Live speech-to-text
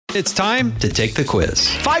It's time to take the quiz.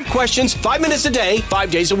 5 questions, 5 minutes a day,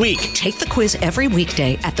 5 days a week. Take the quiz every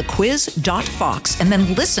weekday at thequiz.fox and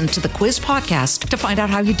then listen to the quiz podcast to find out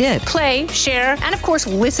how you did. Play, share, and of course,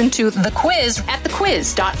 listen to The Quiz at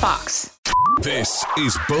thequiz.fox. This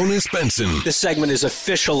is Bonus Benson. This segment is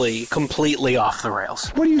officially completely off the rails.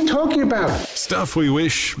 What are you talking about? Stuff we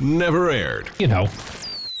wish never aired. You know,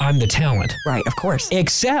 I'm the talent. Right, of course.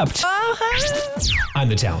 Except I'm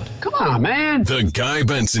the talent. Come on, man. The Guy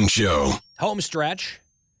Benson Show. Home stretch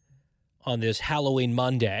on this Halloween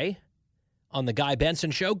Monday on The Guy Benson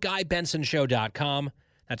Show, GuyBensonShow.com.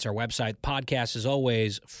 That's our website. Podcast is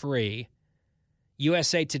always free.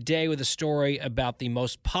 USA Today with a story about the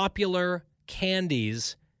most popular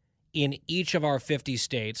candies in each of our 50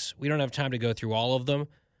 states. We don't have time to go through all of them,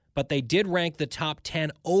 but they did rank the top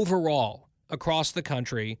 10 overall across the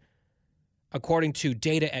country, according to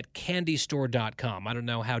data at candystore.com. I don't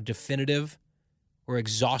know how definitive or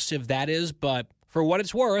exhaustive that is, but for what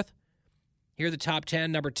it's worth, here are the top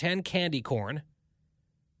 10. Number 10, candy corn.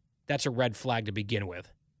 That's a red flag to begin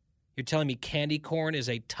with. You're telling me candy corn is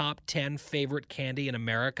a top 10 favorite candy in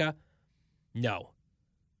America? No.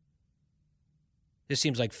 This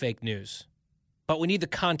seems like fake news. But we need the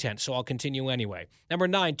content, so I'll continue anyway. Number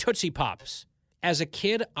 9, Tootsie Pops. As a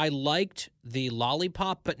kid, I liked the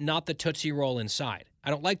lollipop, but not the Tootsie Roll inside. I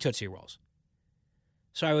don't like Tootsie Rolls.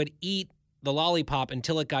 So I would eat the lollipop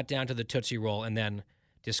until it got down to the Tootsie Roll and then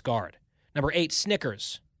discard. Number 8,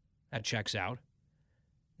 Snickers. That checks out.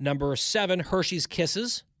 Number 7, Hershey's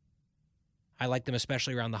Kisses. I like them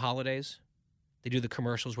especially around the holidays. They do the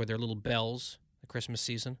commercials with their little bells, the Christmas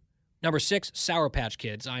season. Number 6, Sour Patch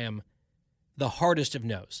Kids. I am the hardest of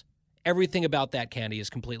no's. Everything about that candy is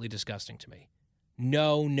completely disgusting to me.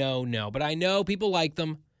 No, no, no. But I know people like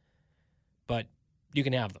them, but you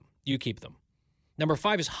can have them. You keep them. Number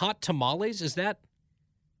 5 is Hot Tamales. Is that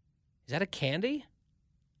a candy?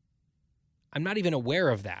 I'm not even aware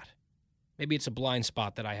of that. Maybe it's a blind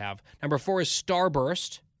spot that I have. Number 4 is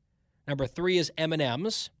Starburst. Number 3 is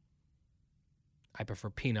M&M's. I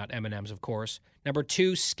prefer peanut M&M's, of course. Number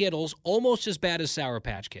 2, Skittles. Almost as bad as Sour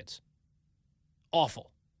Patch Kids.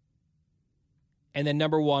 Awful. And then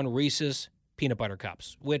number 1, Reese's Peanut Butter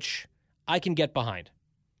Cups, which I can get behind.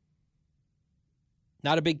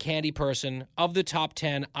 Not a big candy person. Of the top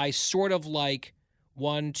 10, I sort of like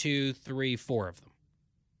 1, 2, 3, 4 of them.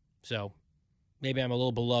 So maybe I'm a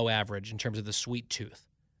little below average in terms of the sweet tooth.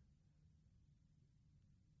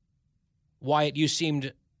 Wyatt, you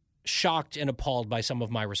seemed shocked and appalled by some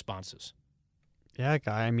of my responses. Yeah,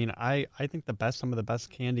 Guy. I mean, I think some of the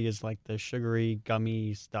best candy is like the sugary,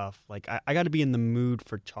 gummy stuff. Like, I got to be in the mood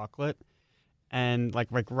for chocolate. And like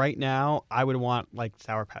right now, I would want like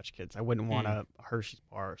Sour Patch Kids. I wouldn't want a Hershey's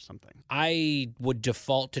bar or something. I would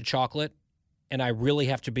default to chocolate, and I really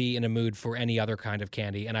have to be in a mood for any other kind of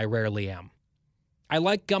candy, and I rarely am. I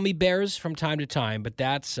like gummy bears from time to time, but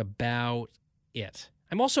that's about it.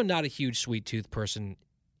 I'm also not a huge sweet tooth person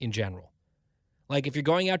in general. Like if you're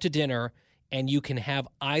going out to dinner and you can have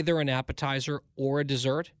either an appetizer or a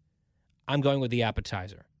dessert, I'm going with the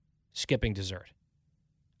appetizer, skipping dessert.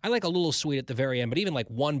 I like a little sweet at the very end, but even like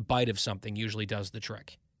one bite of something usually does the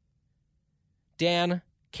trick. Dan,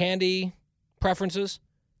 candy preferences?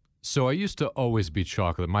 So I used to always be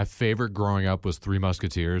chocolate. My favorite growing up was Three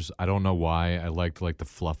Musketeers. I don't know why. I liked like the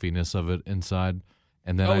fluffiness of it inside.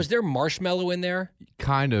 And then is there marshmallow in there?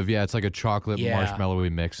 Kind of, yeah. It's like a chocolate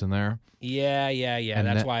marshmallowy mix in there. Yeah. And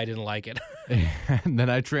that's why I didn't like it. And then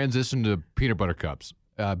I transitioned to peanut butter cups.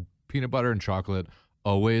 Peanut butter and chocolate,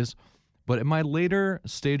 always. But in my later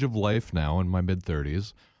stage of life now, in my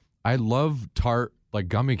mid-30s, I love tart, like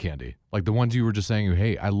gummy candy. Like the ones you were just saying you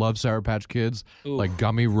hate. I love Sour Patch Kids, like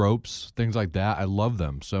gummy ropes, things like that. I love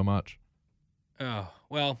them so much. Oh,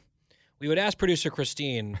 well, we would ask producer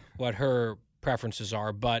Christine what her preferences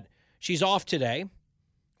are, but she's off today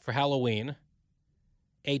for Halloween,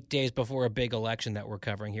 8 days before a big election that we're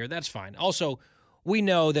covering here. That's fine. Also, we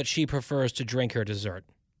know that she prefers to drink her dessert.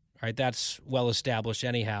 All right, that's well established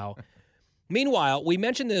anyhow. Meanwhile, we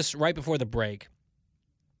mentioned this right before the break.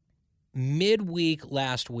 Midweek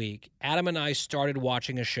last week, Adam and I started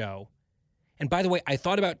watching a show. And by the way, I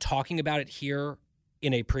thought about talking about it here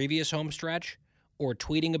in a previous home stretch or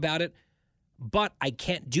tweeting about it, but I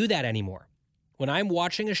can't do that anymore. When I'm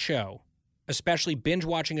watching a show, especially binge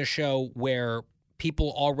watching a show where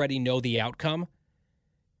people already know the outcome,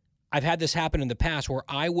 I've had this happen in the past where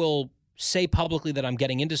I will say publicly that I'm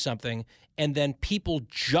getting into something, and then people,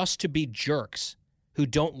 just to be jerks who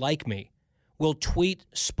don't like me, will tweet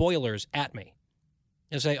spoilers at me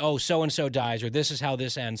and say, oh, so-and-so dies, or this is how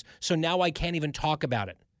this ends. So now I can't even talk about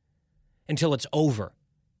it until it's over.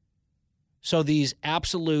 So these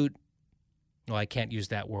absolute, well, I can't use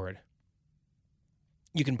that word.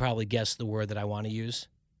 You can probably guess the word that I want to use.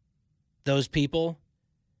 Those people,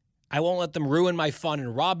 I won't let them ruin my fun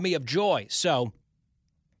and rob me of joy. So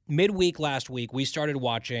midweek last week, we started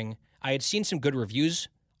watching. I had seen some good reviews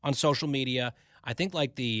on social media. I think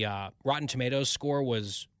like the Rotten Tomatoes score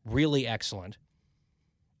was really excellent.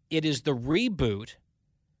 It is the reboot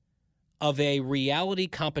of a reality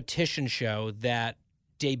competition show that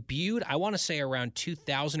debuted, I want to say around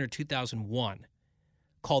 2000 or 2001,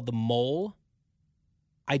 called The Mole.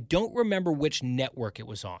 I don't remember which network it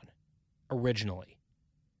was on originally,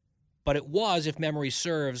 but it was, if memory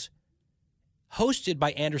serves, hosted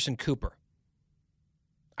by Anderson Cooper.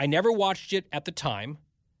 I never watched it at the time.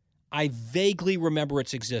 I vaguely remember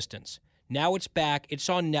its existence. Now it's back. It's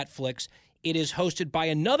on Netflix. It is hosted by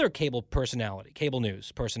another cable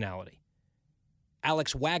news personality,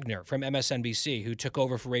 Alex Wagner from MSNBC, who took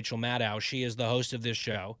over for Rachel Maddow. She is the host of this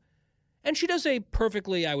show, and she does a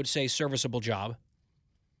perfectly, I would say, serviceable job.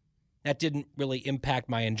 That didn't really impact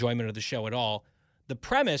my enjoyment of the show at all. The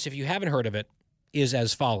premise, if you haven't heard of it, is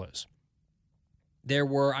as follows. There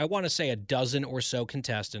were, I want to say, a dozen or so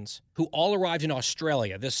contestants who all arrived in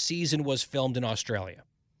Australia. This season was filmed in Australia.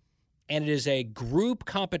 And it is a group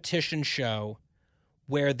competition show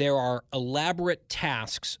where there are elaborate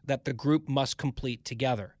tasks that the group must complete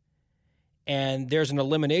together. And there's an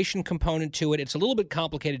elimination component to it. It's a little bit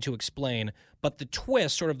complicated to explain, but the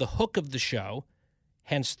twist, sort of the hook of the show,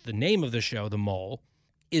 hence the name of the show, The Mole,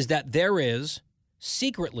 is that there is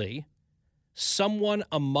secretly someone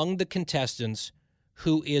among the contestants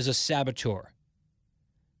who is a saboteur,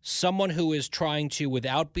 someone who is trying to,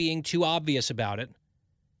 without being too obvious about it,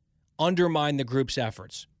 undermine the group's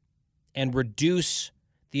efforts and reduce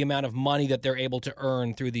the amount of money that they're able to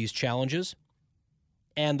earn through these challenges.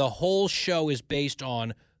 And the whole show is based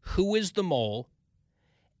on who is the mole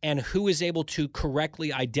and who is able to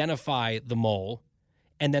correctly identify the mole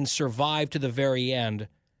and then survive to the very end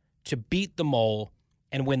to beat the mole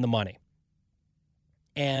and win the money.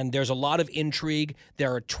 And there's a lot of intrigue.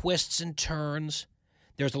 There are twists and turns.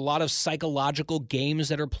 There's a lot of psychological games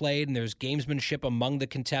that are played, and there's gamesmanship among the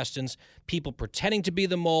contestants, people pretending to be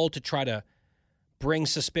the mole to try to bring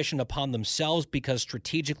suspicion upon themselves because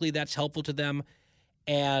strategically that's helpful to them.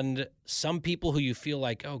 And some people who you feel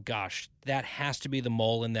like, oh gosh, that has to be the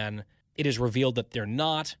mole, and then it is revealed that they're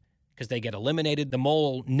not because they get eliminated. The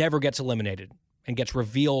mole never gets eliminated and gets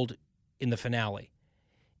revealed in the finale.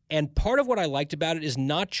 And part of what I liked about it is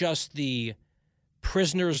not just the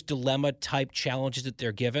prisoner's dilemma type challenges that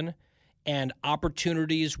they're given and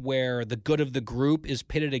opportunities where the good of the group is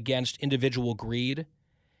pitted against individual greed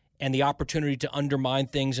and the opportunity to undermine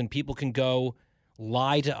things, and people can go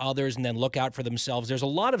lie to others and then look out for themselves. There's a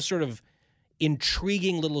lot of sort of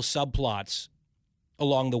intriguing little subplots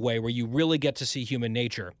along the way where you really get to see human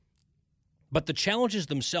nature. But the challenges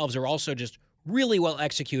themselves are also just really well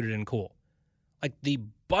executed and cool. Like, the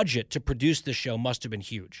budget to produce this show must have been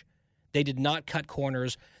huge. They did not cut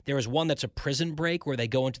corners. There is one that's a prison break where they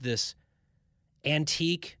go into this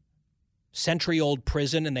antique, century-old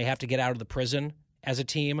prison and they have to get out of the prison as a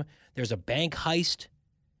team. There's a bank heist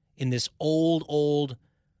in this old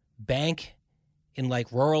bank in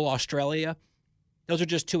like rural Australia. Those are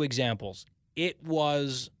just two examples. It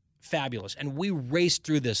was fabulous. And we raced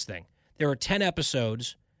through this thing. There are 10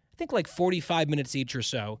 episodes, I think like 45 minutes each or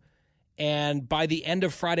so. And by the end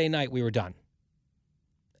of Friday night, we were done.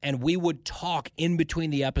 And we would talk in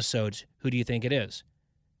between the episodes, who do you think it is?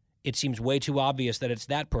 It seems way too obvious that it's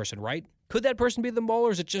that person, right? Could that person be the mole,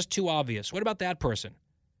 or is it just too obvious? What about that person?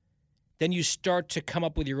 Then you start to come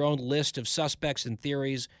up with your own list of suspects and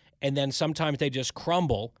theories, and then sometimes they just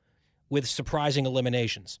crumble with surprising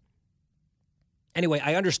eliminations. Anyway,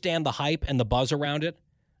 I understand the hype and the buzz around it.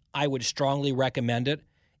 I would strongly recommend it.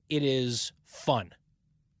 It is fun.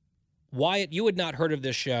 Wyatt, you had not heard of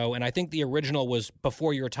this show, and I think the original was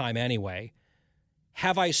before your time anyway.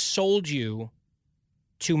 Have I sold you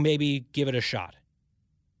to maybe give it a shot?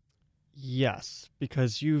 Yes,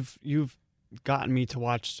 because you've gotten me to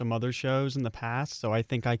watch some other shows in the past, so I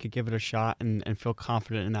think I could give it a shot and feel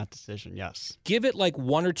confident in that decision, yes. Give it like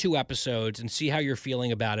 1 or 2 episodes and see how you're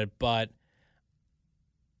feeling about it, but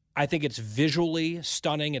I think it's visually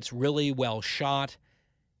stunning. It's really well shot,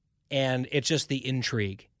 and it's just the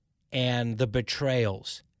intrigue and the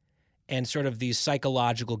betrayals and sort of these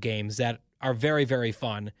psychological games that are very, very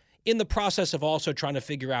fun in the process of also trying to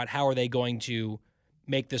figure out how are they going to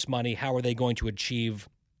make this money, how are they going to achieve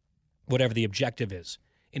whatever the objective is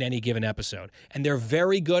in any given episode. And they're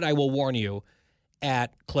very good, I will warn you,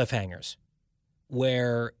 at cliffhangers,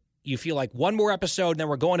 where you feel like one more episode and then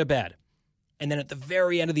we're going to bed. And then at the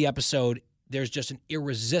very end of the episode, there's just an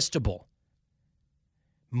irresistible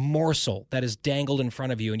morsel that is dangled in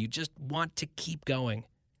front of you, and you just want to keep going.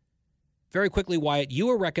 Very quickly, Wyatt, you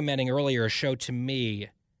were recommending earlier a show to me.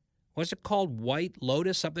 What's it called? White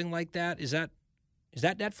Lotus, something like that? Is that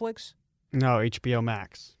Netflix? No, HBO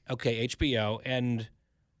Max. Okay, HBO. And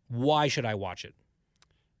why should I watch it?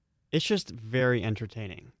 It's just very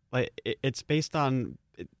entertaining. Like it's based on.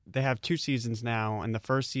 They have 2 seasons now, and the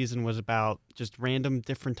first season was about just random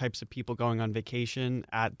different types of people going on vacation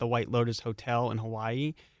at the White Lotus Hotel in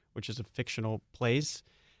Hawaii, which is a fictional place.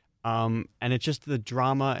 And it's just the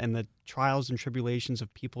drama and the trials and tribulations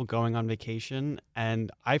of people going on vacation,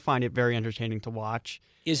 and I find it very entertaining to watch.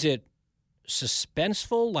 Is it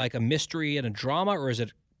suspenseful, like a mystery and a drama, or is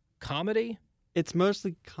it comedy? It's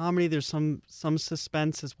mostly comedy. There's some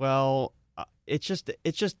suspense as well. It's just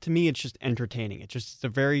to me, it's just entertaining. It's a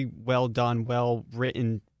very well done, well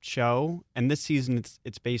written show. And this season,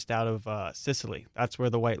 it's based out of Sicily. That's where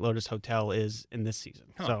the White Lotus Hotel is in this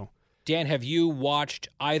season. Huh. So, Dan, have you watched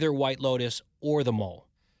either White Lotus or The Mole?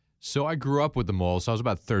 So I grew up with The Mole. So I was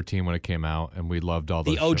about 13 when it came out, and we loved all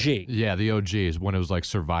those The OG. shows. Yeah, the OGs, when it was like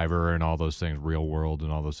Survivor and all those things, Real World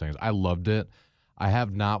and all those things. I loved it. I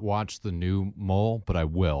have not watched the new Mole, but I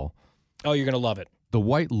will. Oh, you're going to love it. The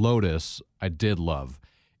White Lotus, I did love.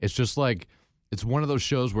 It's just like, it's one of those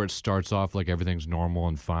shows where it starts off like everything's normal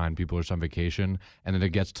and fine. People are just on vacation. And then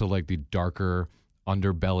it gets to like the darker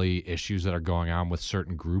underbelly issues that are going on with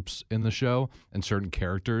certain groups in the show and certain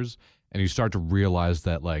characters. And you start to realize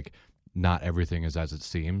that like not everything is as it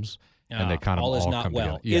seems. And they kind of all is not come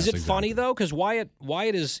well. together. Yes, is it exactly. funny, though? Because Wyatt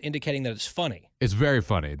is indicating that it's funny. It's very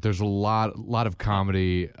funny. There's a lot of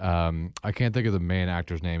comedy. I can't think of the main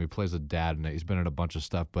actor's name. He plays the dad in it. He's been in a bunch of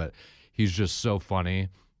stuff, but he's just so funny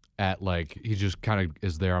at like, he just kind of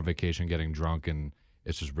is there on vacation getting drunk, and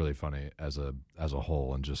it's just really funny as a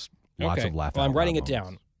whole, and just lots of laughing. Well, I'm writing it moments.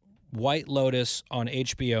 down. White Lotus on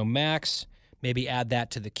HBO Max. Maybe add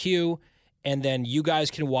that to the queue. And then you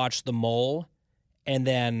guys can watch The Mole and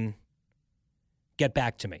then get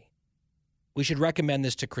back to me. We should recommend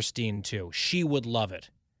this to Christine, too. She would love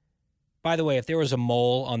it. By the way, if there was a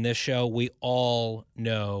mole on this show, we all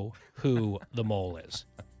know who the mole is.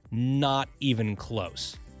 Not even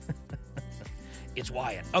close. It's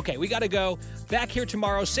Wyatt. Okay, we got to go. Back here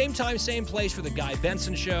tomorrow, same time, same place for the Guy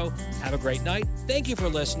Benson Show. Have a great night. Thank you for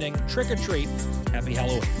listening. Trick or treat. Happy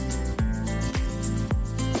Halloween.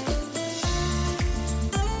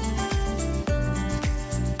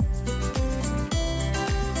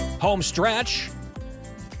 Home stretch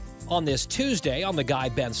on this Tuesday on the Guy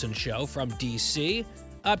Benson Show from D.C.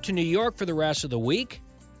 up to New York for the rest of the week.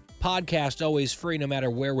 Podcast always free no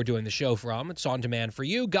matter where we're doing the show from. It's on demand for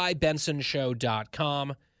you,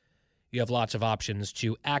 GuyBensonShow.com. You have lots of options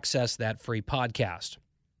to access that free podcast.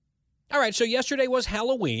 All right, so yesterday was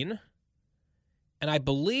Halloween, and I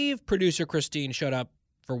believe producer Christine showed up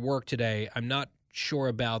for work today. I'm not sure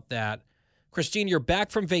about that. Christine, you're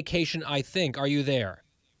back from vacation, I think. Are you there?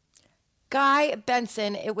 Guy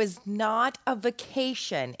Benson, it was not a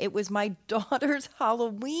vacation. It was my daughter's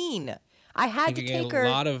Halloween. I had to take her. A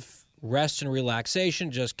lot of rest and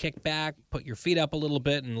relaxation. Just kick back, put your feet up a little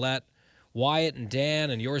bit, and let Wyatt and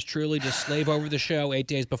Dan and yours truly just slave over the show 8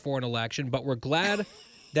 days before an election. But we're glad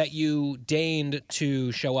that you deigned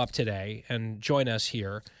to show up today and join us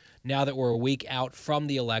here now that we're a week out from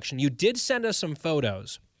the election. You did send us some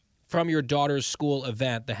photos from your daughter's school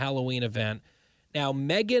event, the Halloween event. Now,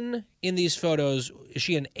 Megan, in these photos, is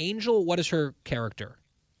she an angel? What is her character?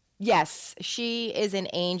 Yes, she is an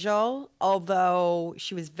angel, although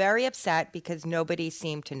she was very upset because nobody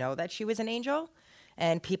seemed to know that she was an angel.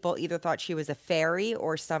 And people either thought she was a fairy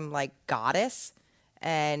or some, like, goddess.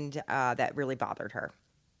 And that really bothered her.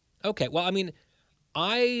 Okay, well, I mean,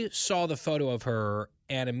 I saw the photo of her,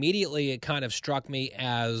 and immediately it kind of struck me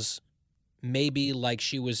as maybe like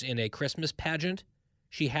she was in a Christmas pageant.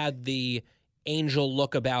 She had the angel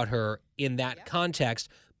look about her in that context.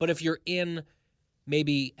 But if you're in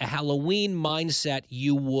maybe a Halloween mindset,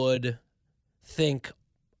 you would think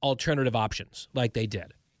alternative options like they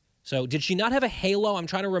did. So did she not have a halo? I'm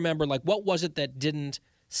trying to remember, like, what was it that didn't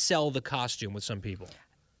sell the costume with some people?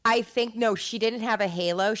 I think, no, she didn't have a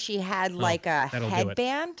halo. She had like a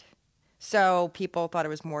headband. So people thought it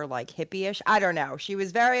was more like hippie-ish. I don't know. She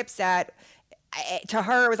was very upset. To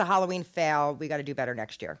her, it was a Halloween fail. We got to do better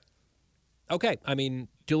next year. Okay. I mean,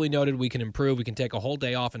 duly noted, we can improve. We can take a whole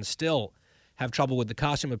day off and still have trouble with the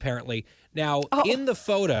costume, apparently. Now, in the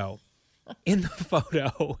photo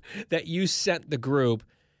that you sent the group,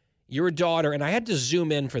 your daughter, and I had to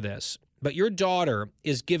zoom in for this, but your daughter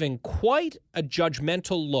is giving quite a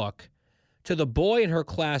judgmental look to the boy in her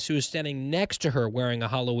class who is standing next to her wearing a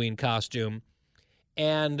Halloween costume.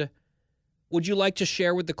 And would you like to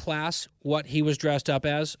share with the class what he was dressed up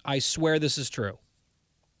as? I swear this is true.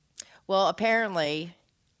 Well, apparently,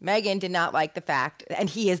 Megan did not like the fact, and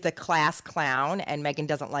he is the class clown, and Megan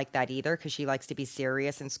doesn't like that either because she likes to be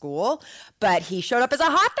serious in school. But he showed up as a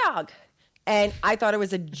hot dog, and I thought it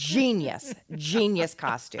was a genius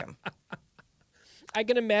costume. I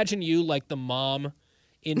can imagine you like the mom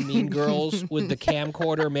in Mean Girls with the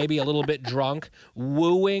camcorder, maybe a little bit drunk,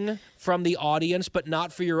 wooing from the audience, but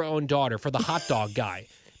not for your own daughter, for the hot dog guy.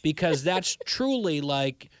 Because that's truly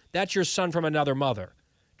like, that's your son from another mother,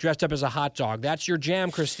 dressed up as a hot dog. That's your jam,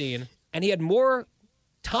 Christine. And he had more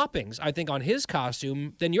toppings, I think, on his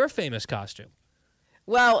costume than your famous costume.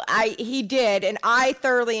 Well, he did, and I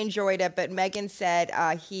thoroughly enjoyed it, but Megan said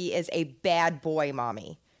he is a bad boy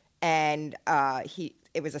mommy. And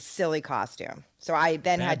it was a silly costume. So I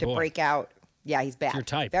then had to break out. Yeah, he's bad. Your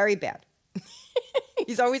type. Very bad.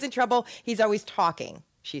 He's always in trouble. He's always talking,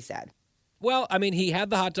 she said. Well, I mean, he had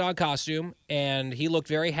the hot dog costume, and he looked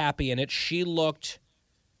very happy in it. She looked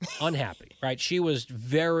unhappy, right? She was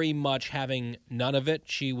very much having none of it.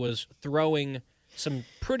 She was throwing some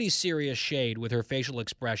pretty serious shade with her facial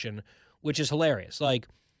expression, which is hilarious. Like,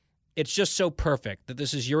 it's just so perfect that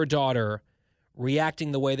this is your daughter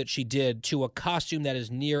reacting the way that she did to a costume that is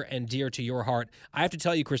near and dear to your heart. I have to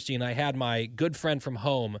tell you, Christine, I had my good friend from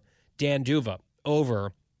home, Dan Duva,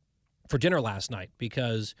 over for dinner last night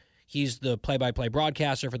because he's the play-by-play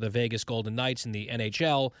broadcaster for the Vegas Golden Knights in the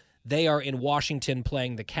NHL. They are in Washington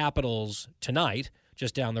playing the Capitals tonight,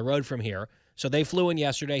 just down the road from here. So they flew in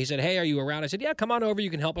yesterday. He said, hey, are you around? I said, yeah, come on over. You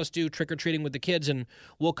can help us do trick-or-treating with the kids, and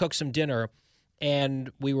we'll cook some dinner. And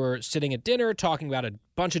we were sitting at dinner talking about a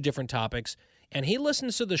bunch of different topics. And he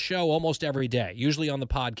listens to the show almost every day, usually on the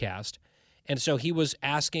podcast. And so he was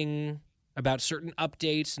asking about certain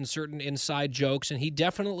updates and certain inside jokes. And he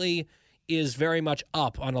definitely is very much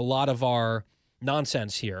up on a lot of our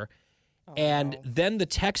nonsense here. Oh. And then the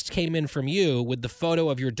text came in from you with the photo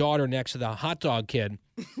of your daughter next to the hot dog kid.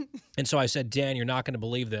 And so I said, Dan, you're not going to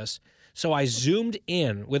believe this. So I zoomed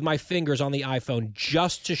in with my fingers on the iPhone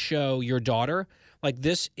just to show your daughter. Like,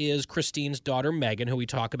 this is Christine's daughter, Megan, who we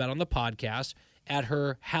talk about on the podcast, at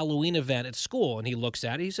her Halloween event at school. And he looks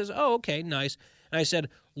at it. He says, oh, okay, nice. And I said,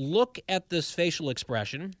 look at this facial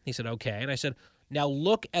expression. He said, okay. And I said, now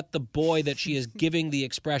look at the boy that she is giving the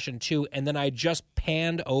expression to. And then I just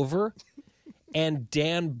panned over, and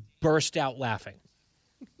Dan burst out laughing.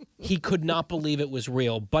 He could not believe it was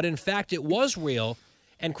real. But, in fact, it was real.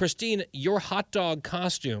 And, Christine, your hot dog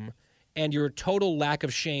costume and your total lack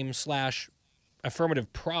of shame /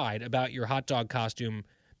 affirmative pride about your hot dog costume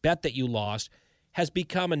bet that you lost has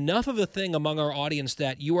become enough of a thing among our audience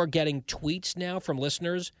that you are getting tweets now from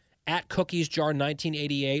listeners at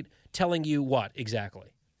CookiesJar1988 telling you what exactly?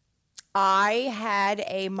 I had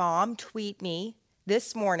a mom tweet me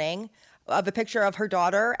this morning of a picture of her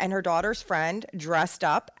daughter and her daughter's friend dressed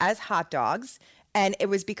up as hot dogs, and it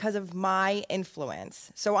was because of my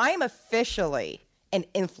influence. So I am officially an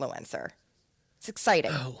influencer. It's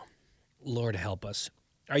exciting. Oh, Lord help us.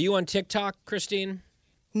 Are you on TikTok, Christine?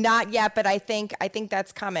 Not yet, but I think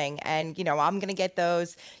that's coming. And, I'm going to get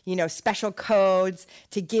those, special codes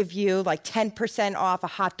to give you like 10% off a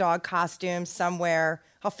hot dog costume somewhere.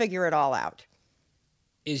 I'll figure it all out.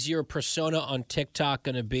 Is your persona on TikTok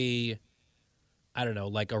going to be, I don't know,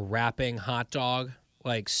 like a rapping hot dog?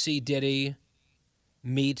 Like C. Diddy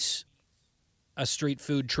meets a street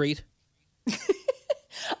food treat?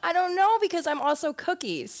 I don't know, because I'm also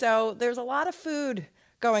cookies. So there's a lot of food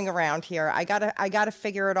going around here. I gotta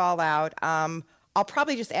figure it all out. I'll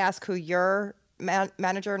probably just ask who your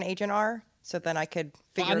manager and agent are, so then I could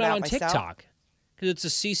figure it out myself. I'm not on TikTok because it's a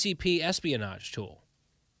CCP espionage tool.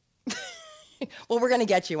 Well, we're gonna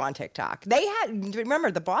get you on TikTok.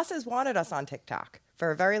 Remember, the bosses wanted us on TikTok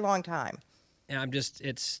for a very long time. And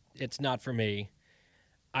it's not for me.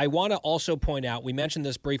 I want to also point out, we mentioned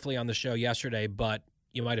this briefly on the show yesterday, but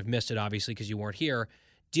you might have missed it, obviously, because you weren't here.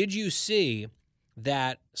 Did you see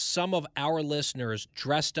that some of our listeners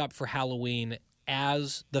dressed up for Halloween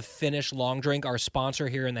as the Finnish Long Drink, our sponsor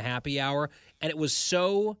here in the Happy Hour? And it was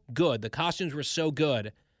so good. The costumes were so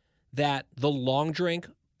good that the Long Drink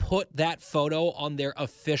put that photo on their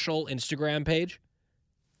official Instagram page.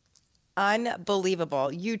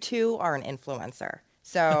 Unbelievable. You too are an influencer.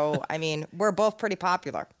 So, I mean, we're both pretty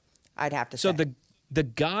popular, I'd have to say. So the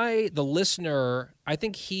guy, the listener, I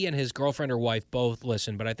think he and his girlfriend or wife both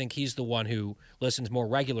listen, but I think he's the one who listens more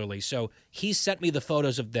regularly. So he sent me the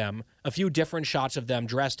photos of them, a few different shots of them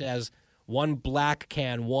dressed as one black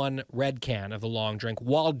can, one red can of the long drink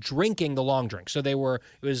while drinking the long drink. So they were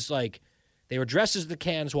dressed as the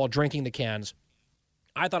cans while drinking the cans.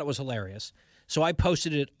 I thought it was hilarious. So I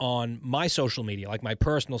posted it on my social media, like my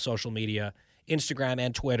personal social media, Instagram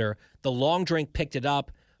and Twitter. The long drink picked it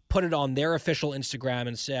up, put it on their official Instagram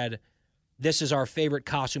and said, this is our favorite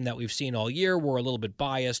costume that we've seen all year. We're a little bit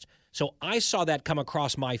biased. So I saw that come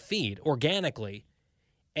across my feed organically.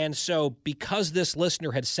 And so because this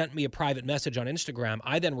listener had sent me a private message on Instagram,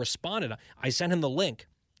 I then responded. I sent him the link.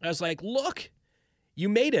 I was like, look, you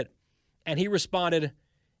made it. And he responded,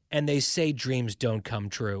 and they say dreams don't come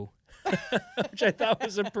true, which I thought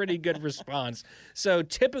was a pretty good response. So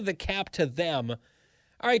tip of the cap to them.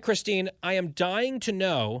 All right, Christine, I am dying to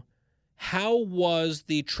know, how was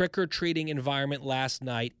the trick-or-treating environment last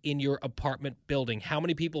night in your apartment building? How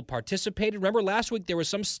many people participated? Remember last week there was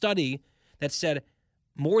some study that said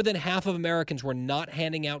more than half of Americans were not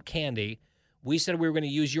handing out candy. We said we were going to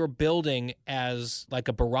use your building as like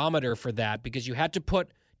a barometer for that because you had to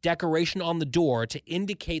put decoration on the door to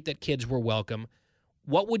indicate that kids were welcome.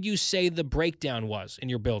 What would you say the breakdown was in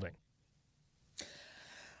your building?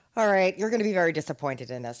 All right, you're going to be very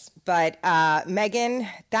disappointed in this. But Megan,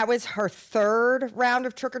 that was her third round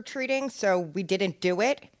of trick-or-treating, so we didn't do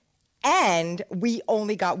it. And we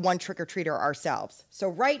only got one trick-or-treater ourselves. So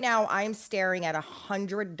right now, I'm staring at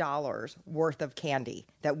 $100 worth of candy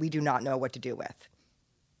that we do not know what to do with.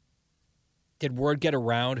 Did word get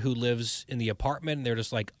around who lives in the apartment and they're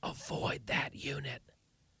just like, avoid that unit?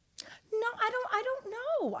 No, I don't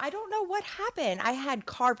know. I don't know what happened. I had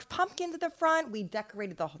carved pumpkins at the front. We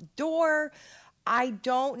decorated the door. I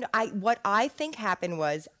don't know. What I think happened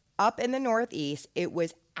was up in the Northeast, it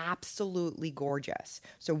was absolutely gorgeous.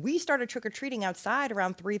 So we started trick-or-treating outside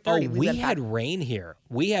around 3:30. We had rain here.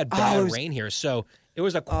 We had bad rain here. So it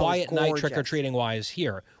was a quiet night trick-or-treating wise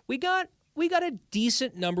here. We got a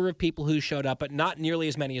decent number of people who showed up, but not nearly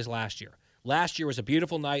as many as last year. Last year was a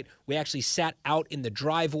beautiful night. We actually sat out in the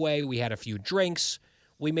driveway. We had a few drinks.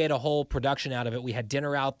 We made a whole production out of it. We had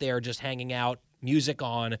dinner out there, just hanging out, music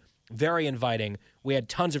on, very inviting. We had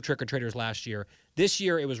tons of trick-or-treaters last year. This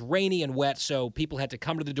year it was rainy and wet, so people had to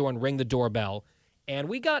come to the door and ring the doorbell. And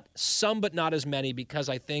we got some, but not as many, because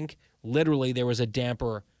I think literally there was a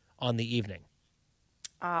damper on the evening.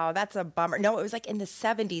 Oh, that's a bummer. No, it was like in the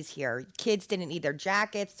 70s here. Kids didn't need their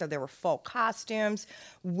jackets, so there were full costumes.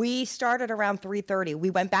 We started around 3:30.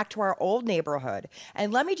 We went back to our old neighborhood.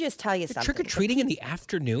 And let me just tell you something. Trick-or-treating in the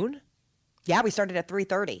afternoon? Yeah, we started at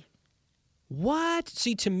 3:30. What?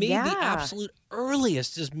 See, to me, the absolute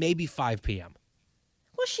earliest is maybe 5 p.m.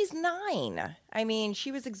 Well, she's 9. I mean,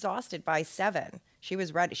 she was exhausted by 7. She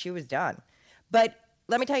was ready. She was done. But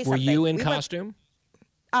let me tell you something. Were you in costume?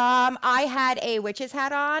 I had a witch's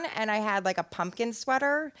hat on, and I had like a pumpkin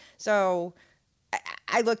sweater. So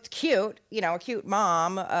I looked cute, a cute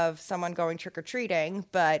mom of someone going trick-or-treating.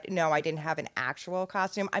 But no, I didn't have an actual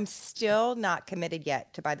costume. I'm still not committed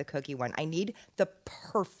yet to buy the cookie one. I need the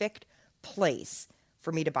perfect place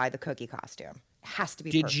for me to buy the cookie costume. It has to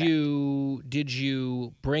be perfect. Did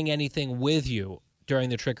you bring anything with you during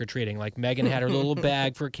the trick-or-treating? Like Megan had her little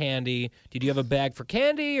bag for candy. Did you have a bag for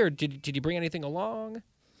candy, or did you bring anything along?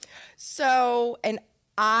 So,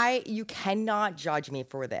 you cannot judge me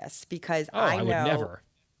for this because I know would never.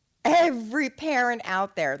 Every parent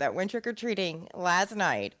out there that went trick-or-treating last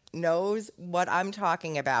night knows what I'm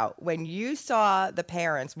talking about. When you saw the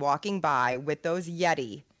parents walking by with those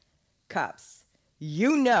Yeti cups,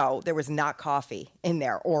 you know there was not coffee in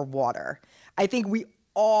there or water. I think we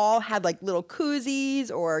all had like little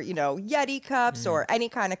koozies or, Yeti cups or any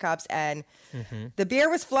kind of cups, and the beer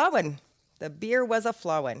was flowing. The beer was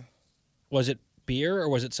a-flowing. Was it beer or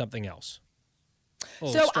was it something else? A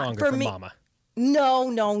little stronger for Mama.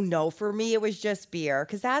 No. For me, it was just beer,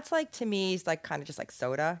 because that's like, to me, is like kind of just like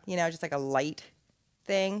soda, just like a light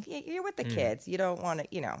thing. You're with the kids. You don't want to,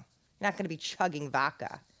 you're not going to be chugging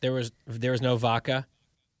vodka. There was no vodka?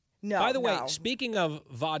 No. By the way, speaking of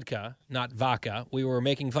vodka, not vodka, we were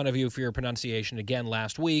making fun of you for your pronunciation again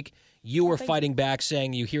last week. You were fighting back,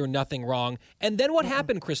 saying you hear nothing wrong. And then what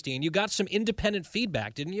happened, Christine? You got some independent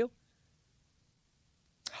feedback, didn't you?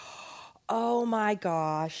 Oh, my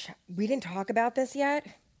gosh. We didn't talk about this yet?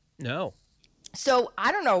 No. So,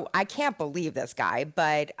 I don't know. I can't believe this guy,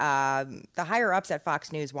 but the higher-ups at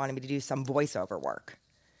Fox News wanted me to do some voiceover work.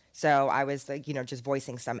 So, I was, like, just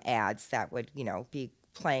voicing some ads that would, be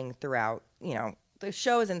playing throughout, the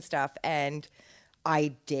shows and stuff. And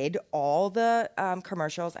I did all the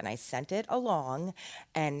commercials, and I sent it along.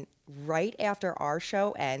 And right after our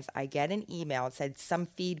show ends, I get an email that said, some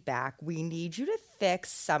feedback. We need you to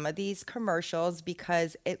fix some of these commercials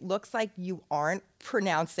because it looks like you aren't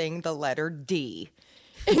pronouncing the letter D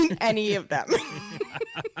in any of them.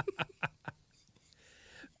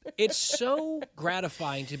 It's so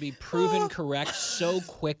gratifying to be proven correct so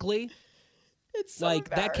quickly. It's so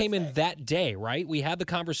like that came in that day, right? We had the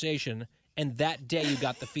conversation, and that day you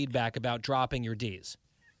got the feedback about dropping your D's.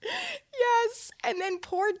 Yes. And then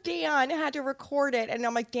poor Dan had to record it. And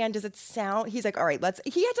I'm like, Dan, does it sound? He's like, all right,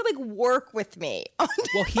 he had to like work with me.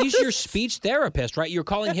 Well, he's your speech therapist, right? You're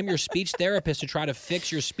calling him your speech therapist to try to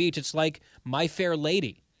fix your speech. It's like My Fair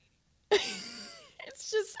Lady. It's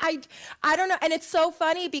just, I don't know. And it's so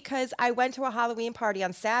funny because I went to a Halloween party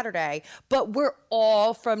on Saturday, but we're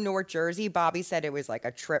all from North Jersey. Bobby said it was like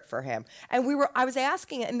a trip for him. And I was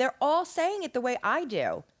asking it, and they're all saying it the way I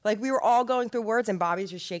do. Like we were all going through words, and Bobby's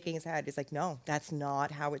just shaking his head. He's like, that's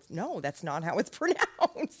not how it's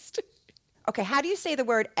pronounced. Okay, how do you say the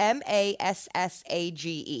word MASSAGE?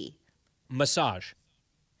 Massage.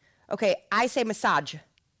 Okay, I say massage.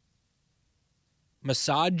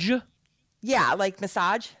 Massage? Yeah, like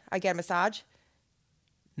massage. I get a massage.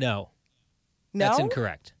 No. No? That's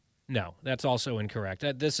incorrect. No, that's also incorrect.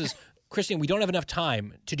 This is, Christine, we don't have enough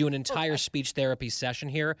time to do an entire speech therapy session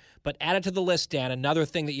here, but add it to the list, Dan. Another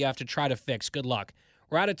thing that you have to try to fix. Good luck.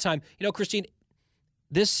 We're out of time. You know, Christine,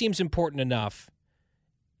 this seems important enough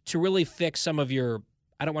to really fix some of your,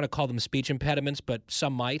 I don't want to call them speech impediments, but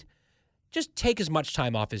some might. Just take as much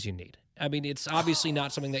time off as you need. I mean, it's obviously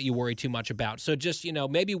not something that you worry too much about. So just,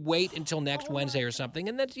 maybe wait until next Wednesday or something.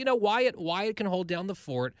 And then, Wyatt can hold down the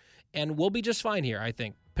fort, and we'll be just fine here, I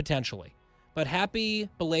think, potentially. But happy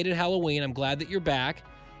belated Halloween. I'm glad that you're back.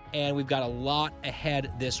 And we've got a lot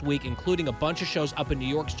ahead this week, including a bunch of shows up in New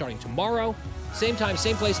York starting tomorrow. Same time,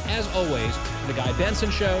 same place, as always, The Guy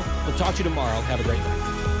Benson Show. We'll talk to you tomorrow. Have a great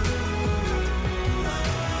night.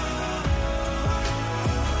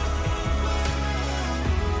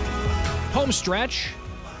 Home stretch,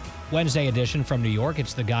 Wednesday edition from New York.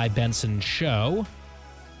 It's The Guy Benson Show.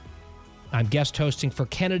 I'm guest hosting for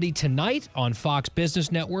Kennedy tonight on Fox Business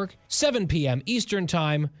Network, 7 p.m. Eastern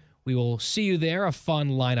Time. We will see you there. A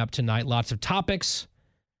fun lineup tonight. Lots of topics.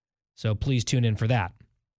 So please tune in for that.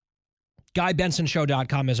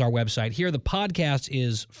 GuyBensonShow.com is our website. Here, the podcast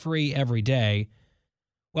is free every day.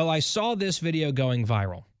 Well, I saw this video going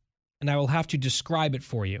viral, and I will have to describe it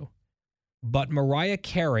for you. But Mariah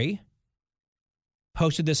Carey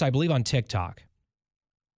posted this, I believe, on TikTok.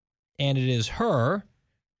 And it is her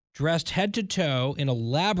dressed head to toe in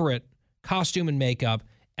elaborate costume and makeup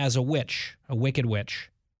as a witch, a wicked witch.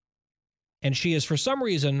 And she is, for some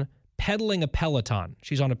reason, pedaling a Peloton.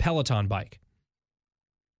 She's on a Peloton bike.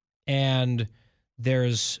 And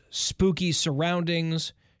there's spooky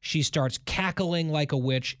surroundings. She starts cackling like a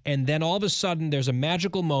witch. And then all of a sudden, there's a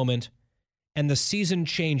magical moment, and the season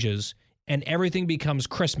changes, and everything becomes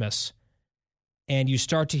Christmas. And you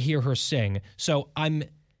start to hear her sing. So I'm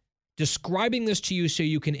describing this to you so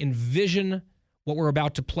you can envision what we're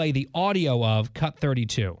about to play the audio of, cut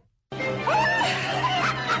 32.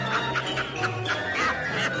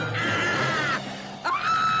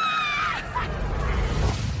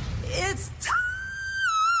 It's time!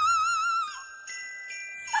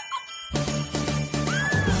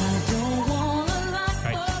 All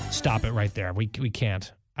right, stop it right there. We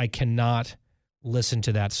can't. I cannot listen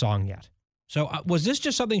to that song yet. So was this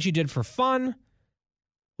just something she did for fun?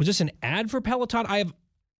 Was this an ad for Peloton? I have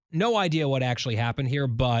no idea what actually happened here,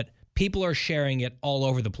 but people are sharing it all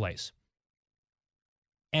over the place.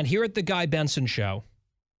 And here at the Guy Benson Show,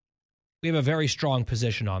 we have a very strong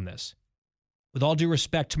position on this. With all due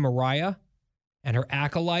respect to Mariah and her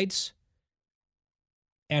acolytes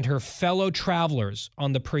and her fellow travelers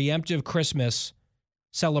on the preemptive Christmas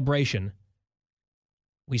celebration,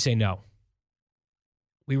 we say no.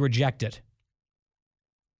 We reject it.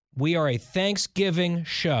 We are a Thanksgiving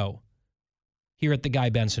show here at the Guy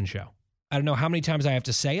Benson Show. I don't know how many times I have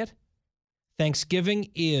to say it. Thanksgiving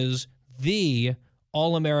is the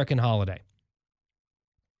all-American holiday.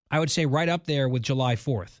 I would say right up there with July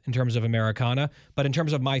 4th in terms of Americana. But in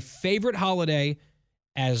terms of my favorite holiday,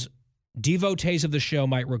 as devotees of the show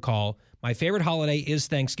might recall, my favorite holiday is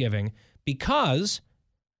Thanksgiving because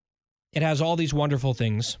it has all these wonderful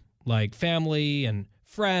things like family and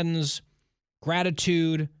friends,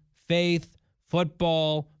 gratitude, faith,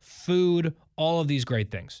 football, food, all of these great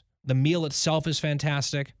things. The meal itself is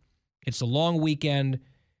fantastic. It's a long weekend.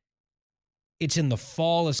 It's in the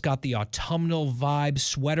fall. It's got the autumnal vibe,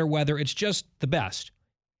 sweater weather. It's just the best.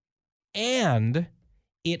 And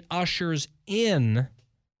it ushers in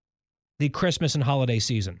the Christmas and holiday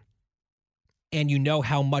season. And you know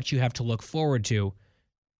how much you have to look forward to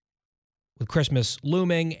with Christmas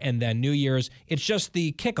looming and then New Year's. It's just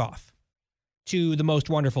the kickoff to the most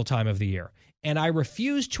wonderful time of the year. And I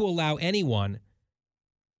refuse to allow anyone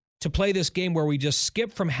to play this game where we just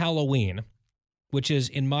skip from Halloween, which is,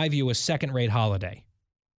 in my view, a second-rate holiday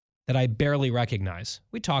that I barely recognize.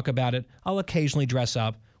 We talk about it. I'll occasionally dress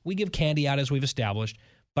up. We give candy out, as we've established.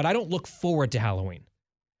 But I don't look forward to Halloween.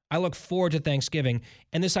 I look forward to Thanksgiving.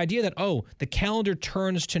 And this idea that, oh, the calendar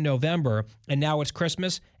turns to November and now it's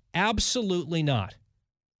Christmas, absolutely not.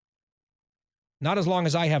 Not as long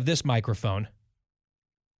as I have this microphone.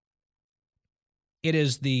 It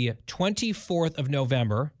is the 24th of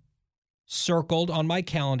November, circled on my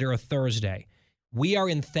calendar, a Thursday. We are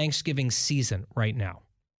in Thanksgiving season right now.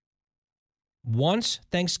 Once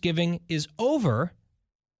Thanksgiving is over,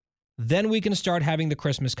 then we can start having the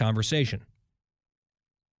Christmas conversation.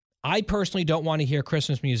 I personally don't want to hear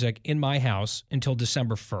Christmas music in my house until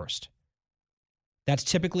December 1st. That's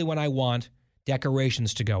typically when I want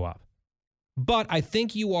decorations to go up. But I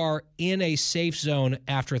think you are in a safe zone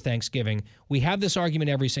after Thanksgiving. We have this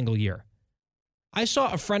argument every single year. I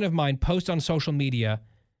saw a friend of mine post on social media,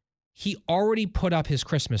 he already put up his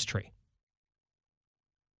Christmas tree.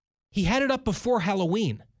 He had it up before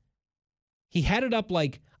Halloween. He had it up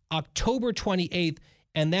like October 28th,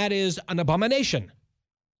 and that is an abomination.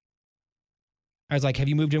 I was like, have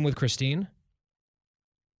you moved in with Christine?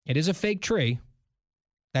 It is a fake tree.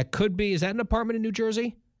 That could be, is that an apartment in New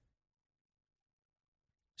Jersey?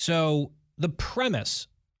 So the premise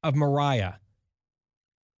of Mariah,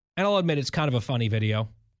 and I'll admit it's kind of a funny video.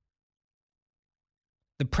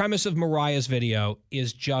 The premise of Mariah's video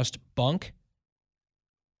is just bunk.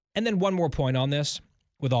 And then one more point on this,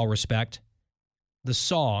 with all respect. The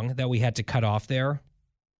song that we had to cut off there,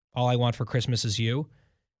 All I Want for Christmas Is You,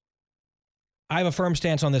 I have a firm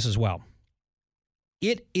stance on this as well.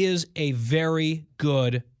 It is a very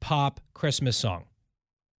good pop Christmas song.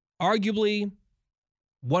 Arguably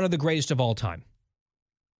one of the greatest of all time.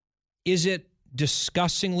 Is it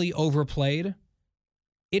disgustingly overplayed?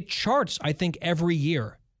 It charts, I think, every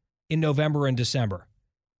year in November and December.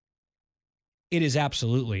 It is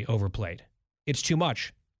absolutely overplayed. It's too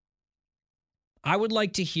much. I would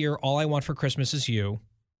like to hear All I Want for Christmas Is You.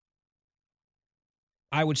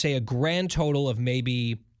 I would say a grand total of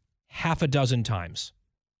maybe half a dozen times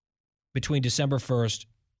between December 1st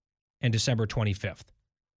and December 25th.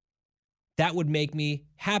 That would make me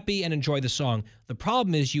happy and enjoy the song. The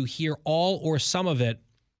problem is you hear all or some of it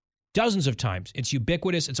dozens of times. It's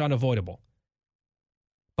ubiquitous. It's unavoidable.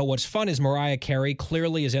 But what's fun is Mariah Carey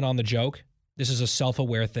clearly is in on the joke. This is a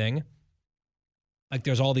self-aware thing. Like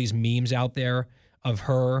there's all these memes out there of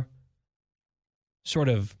her sort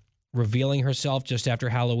of revealing herself just after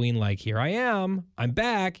Halloween, like, here I am, I'm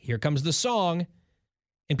back, here comes the song.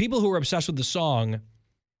 And people who are obsessed with the song,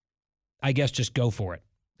 I guess, just go for it.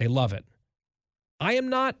 They love it. I am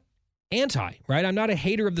not anti, right? I'm not a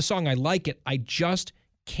hater of the song. I like it. I just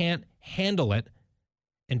can't handle it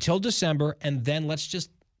until December, and then let's just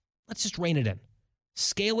rein it in.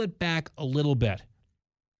 Scale it back a little bit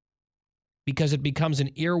because it becomes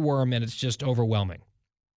an earworm and it's just overwhelming.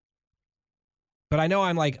 But I know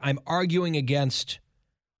I'm arguing against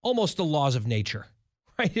almost the laws of nature,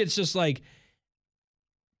 right? It's just like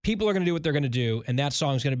people are going to do what they're going to do, and that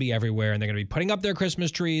song's going to be everywhere, and they're going to be putting up their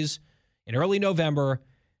Christmas trees in early November,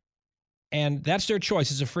 and that's their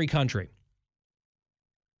choice. It's a free country.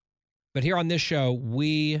 But here on this show,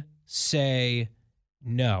 we say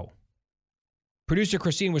no. Producer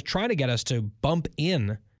Christine was trying to get us to bump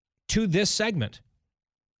in to this segment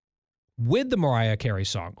with the Mariah Carey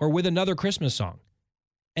song or with another Christmas song.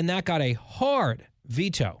 And that got a hard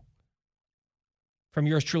veto from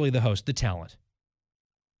yours truly, the host, the talent.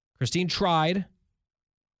 Christine tried.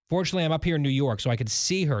 Fortunately, I'm up here in New York, so I could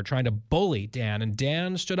see her trying to bully Dan, and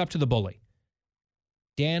Dan stood up to the bully.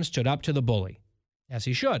 Dan stood up to the bully, as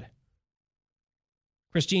he should.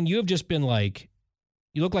 Christine, you have just been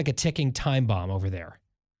you look like a ticking time bomb over there.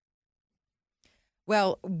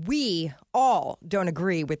 Well, we all don't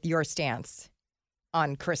agree with your stance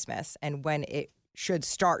on Christmas and when it should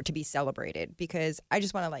start to be celebrated, because I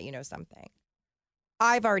just want to let you know something.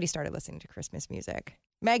 I've already started listening to Christmas music.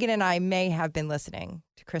 Megan and I may have been listening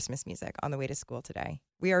to Christmas music on the way to school today.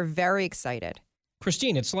 We are very excited.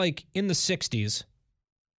 Christine, it's like in the 60s.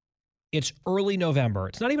 It's early November.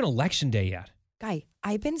 It's not even election day yet. Guy,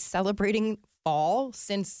 I've been celebrating fall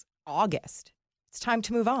since August. It's time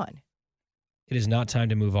to move on. It is not time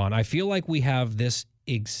to move on. I feel like we have this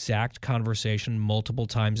exact conversation multiple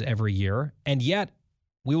times every year, and yet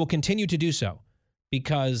we will continue to do so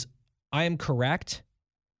because I am correct,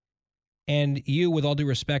 and you, with all due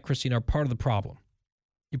respect, Christine, are part of the problem.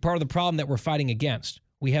 You're part of the problem that we're fighting against.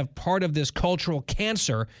 We have part of this cultural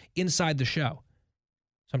cancer inside the show.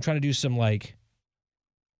 So I'm trying to do some I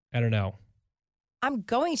don't know. I'm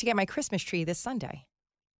going to get my Christmas tree this Sunday.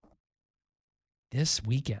 This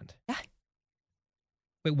weekend? Yeah.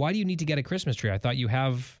 Wait, why do you need to get a Christmas tree? I thought you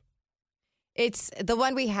have... It's the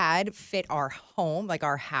one we had fit our home, like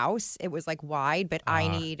our house. It was wide, but I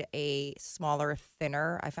need a smaller,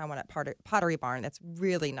 thinner. I found one at Pottery Barn that's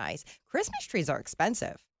really nice. Christmas trees are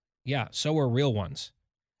expensive. Yeah, so are real ones.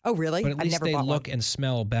 Oh, really? But at least they look and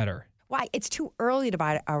smell better. Why? It's too early to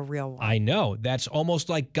buy a real one. I know. That's almost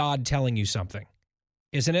like God telling you something.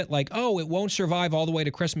 Isn't it? It won't survive all the way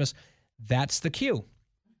to Christmas. That's the cue.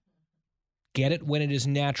 Get it when it is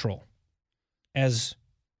natural, as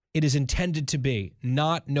it is intended to be,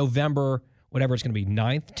 not November, whatever it's going to be,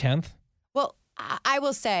 9th, 10th. Well, I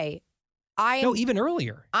will say, No, even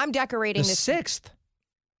earlier. I'm decorating the 6th.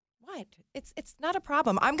 What? It's not a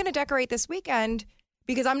problem. I'm going to decorate this weekend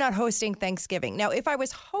because I'm not hosting Thanksgiving. Now, if I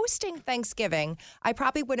was hosting Thanksgiving, I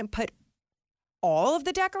probably wouldn't put all of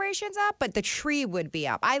the decorations up, but the tree would be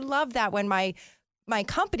up. I love that when my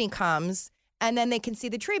company comes and then they can see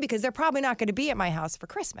the tree because they're probably not going to be at my house for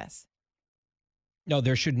Christmas. No,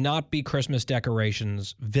 there should not be Christmas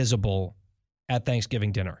decorations visible at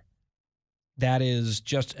Thanksgiving dinner. That is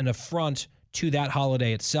just an affront to that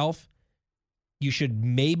holiday itself. You should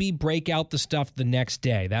maybe break out the stuff the next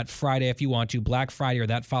day, that Friday if you want to, Black Friday or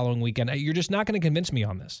that following weekend. You're just not going to convince me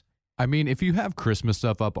on this. I mean, if you have Christmas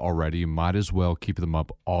stuff up already, you might as well keep them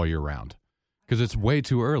up all year round because it's way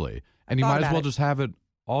too early. And you might as well just have it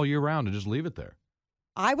all year round and just leave it there.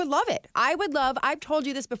 I would love it. I've told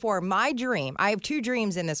you this before. My dream, I have 2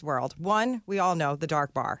 dreams in this world. One, we all know, the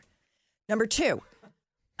dark bar. Number 2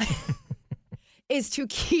 is to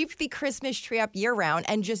keep the Christmas tree up year round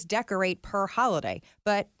and just decorate per holiday.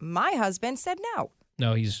 But my husband said no.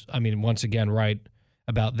 No, he's, once again, right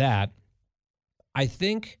about that. I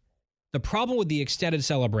think the problem with the extended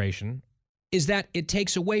celebration is that it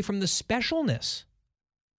takes away from the specialness.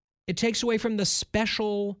 It takes away from the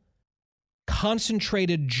special,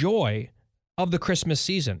 concentrated joy of the Christmas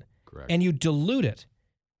season. Correct. And you dilute it.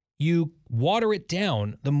 You water it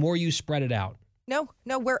down the more you spread it out. No,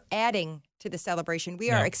 we're adding to the celebration.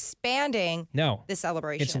 We are expanding the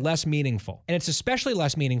celebration. It's less meaningful. And it's especially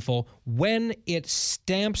less meaningful when it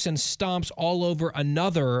stamps and stomps all over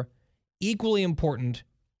another equally important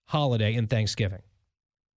holiday in Thanksgiving.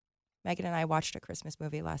 Megan and I watched a Christmas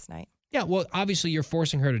movie last night. Yeah, well, obviously you're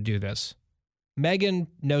forcing her to do this. Megan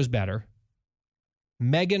knows better.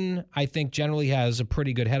 Megan, I think, generally has a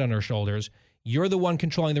pretty good head on her shoulders. You're the one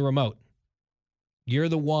controlling the remote. You're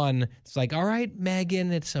the one. It's like, all right,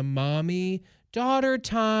 Megan, it's a mommy-daughter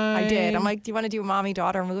time. I did. I'm like, do you want to do a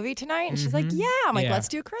mommy-daughter movie tonight? And she's like, yeah. I'm like, let's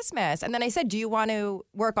do Christmas. And then I said, do you want to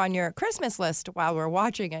work on your Christmas list while we're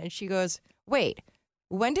watching it? And she goes, wait,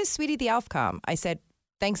 when does Sweetie the Elf come? I said,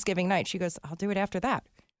 Thanksgiving night. She goes, I'll do it after that.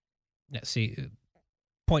 Yeah, see,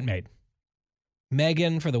 point made.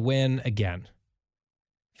 Megan for the win again.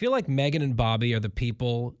 I feel like Megan and Bobby are the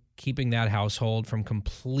people keeping that household from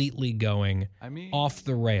completely going off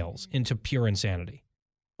the rails into pure insanity.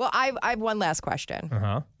 Well, I have one last question.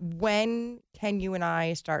 Uh-huh. When can you and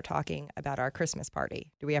I start talking about our Christmas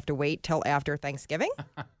party? Do we have to wait till after Thanksgiving?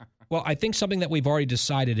 Well, I think something that we've already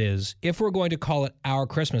decided is if we're going to call it our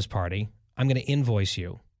Christmas party, I'm going to invoice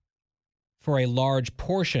you for a large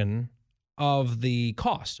portion of the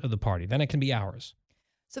cost of the party. Then it can be ours.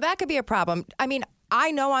 So that could be a problem. I mean,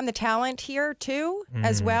 I know I'm the talent here too,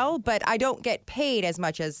 as well, but I don't get paid as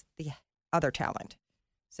much as the other talent.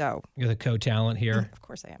 So you're the co-talent here. Of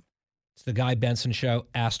course I am. It's the Guy Benson Show,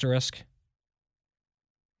 asterisk.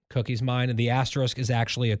 Cookie's mine. And the asterisk is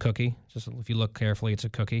actually a cookie. Just if you look carefully, it's a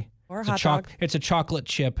cookie. Or a hot dog. It's a chocolate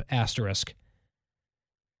chip asterisk.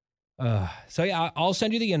 So yeah, I'll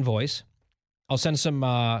send you the invoice. I'll send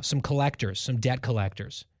some collectors, some debt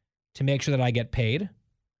collectors, to make sure that I get paid.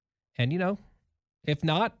 And, if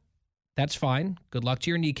not, that's fine. Good luck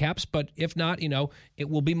to your kneecaps. But if not, it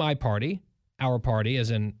will be my party, our party,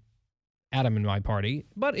 as in Adam and my party.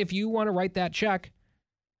 But if you want to write that check,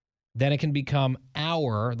 then it can become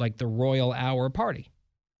the royal hour party.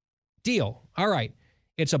 Deal. All right.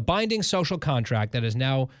 It's a binding social contract that has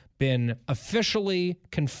now been officially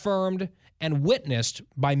confirmed and witnessed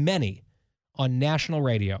by many on national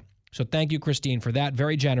radio. So thank you, Christine, for that.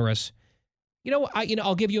 Very generous.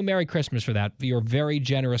 I'll give you a Merry Christmas for that, for your very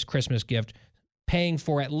generous Christmas gift, paying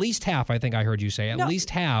for at least half, I think I heard you say, at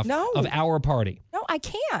least half of our party. No, I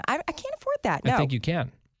can't. I can't afford that. No. I think you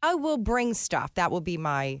can. I will bring stuff. That will be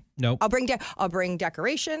my. Nope. I'll bring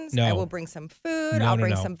decorations. No. I will bring some food. No, I'll no,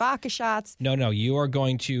 bring no. some vodka shots. No. You are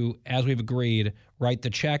going to, as we've agreed, write the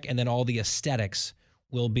check, and then all the aesthetics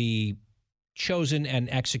will be chosen and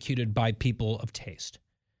executed by people of taste.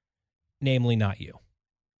 Namely, not you.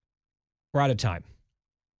 We're out of time.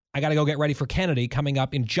 I got to go get ready for Kennedy coming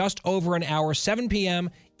up in just over an hour, 7 p.m.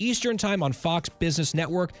 Eastern Time on Fox Business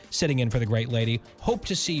Network, sitting in for the great lady. Hope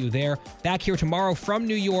to see you there. Back here tomorrow from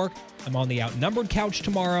New York. I'm on the Outnumbered couch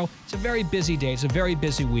tomorrow. It's a very busy day. It's a very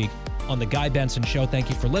busy week on The Guy Benson Show. Thank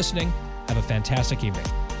you for listening. Have a fantastic evening.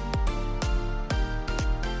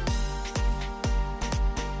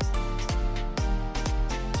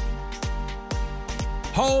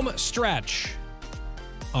 Home stretch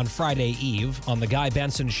on Friday Eve on The Guy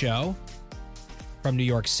Benson Show from New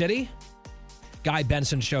York City.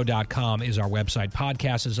 GuyBensonShow.com is our website.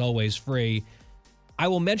 Podcast is always free. I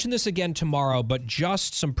will mention this again tomorrow, but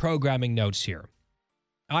just some programming notes here.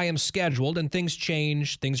 I am scheduled, and things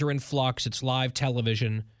change. Things are in flux. It's live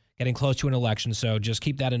television, getting close to an election, so just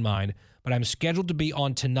keep that in mind. But I'm scheduled to be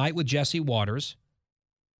on Tonight with Jesse Waters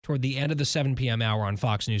toward the end of the 7 p.m. hour on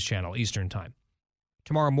Fox News Channel, Eastern Time.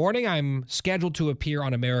 Tomorrow morning, I'm scheduled to appear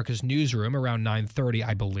on America's Newsroom around 9:30,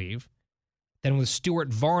 I believe. Then with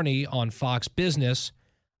Stuart Varney on Fox Business,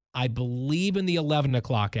 I believe in the 11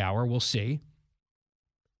 o'clock hour. We'll see.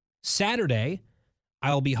 Saturday,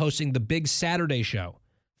 I'll be hosting the Big Saturday Show,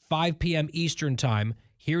 5 p.m. Eastern Time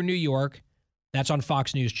here in New York. That's on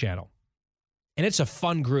Fox News Channel. And it's a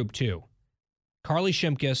fun group, too. Carly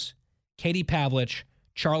Shimkus, Katie Pavlich,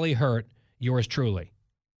 Charlie Hurt, yours truly.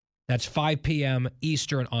 That's 5 p.m.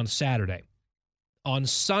 Eastern on Saturday. On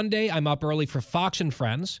Sunday, I'm up early for Fox and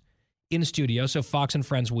Friends in studio, so Fox and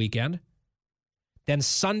Friends weekend. Then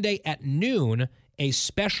Sunday at noon, a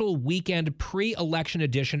special weekend pre-election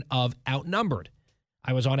edition of Outnumbered.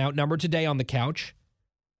 I was on Outnumbered today on the couch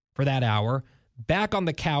for that hour. Back on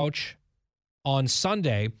the couch on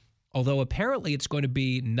Sunday, although apparently it's going to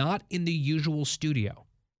be not in the usual studio.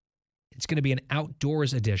 It's going to be an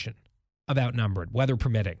outdoors edition of Outnumbered, weather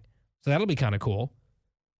permitting. So that'll be kind of cool.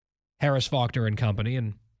 Harris Faulkner and company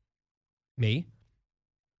and me.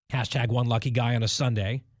 Hashtag one lucky guy on a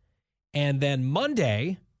Sunday. And then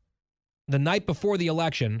Monday, the night before the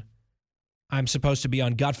election, I'm supposed to be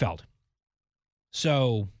on Gutfeld.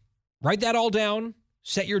 So write that all down.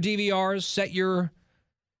 Set your DVRs. Set your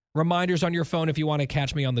reminders on your phone if you want to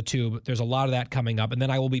catch me on the tube. There's a lot of that coming up. And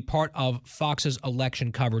then I will be part of Fox's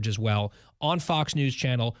election coverage as well on Fox News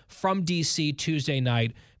Channel from D.C. Tuesday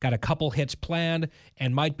night. Got a couple hits planned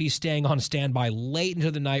and might be staying on standby late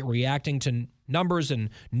into the night, reacting to numbers and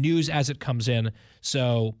news as it comes in.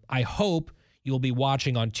 So I hope you'll be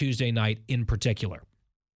watching on Tuesday night in particular.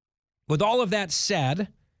 With all of that said,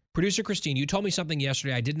 producer Christine, you told me something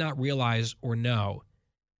yesterday I did not realize or know.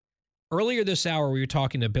 Earlier this hour, we were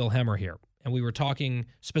talking to Bill Hemmer here, and we were talking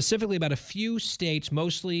specifically about a few states,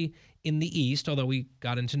 mostly in the East, although we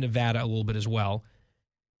got into Nevada a little bit as well.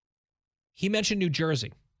 He mentioned New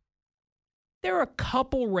Jersey. There are a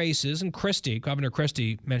couple races, and Governor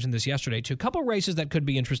Christie mentioned this yesterday too, a couple races that could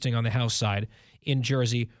be interesting on the House side in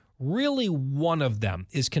Jersey. Really, one of them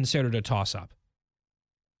is considered a toss-up.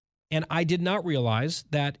 And I did not realize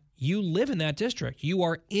that you live in that district. You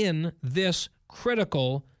are in this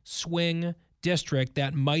critical swing district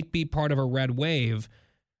that might be part of a red wave.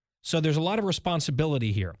 So there's a lot of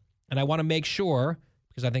responsibility here. And I want to make sure,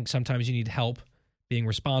 because I think sometimes you need help being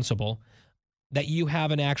responsible, that you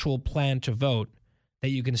have an actual plan to vote that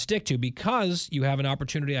you can stick to, because you have an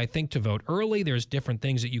opportunity, I think, to vote early. There's different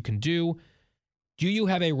things that you can do. Do you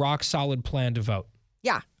have a rock-solid plan to vote?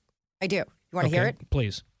 Yeah, I do. You want to hear it?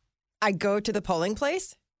 Please. I go to the polling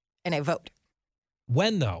place and I vote.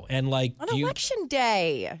 When, though? And like on election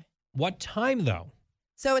day. What time, though?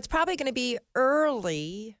 So it's probably going to be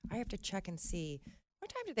early. I have to check and see. What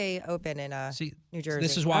time do they open in New Jersey?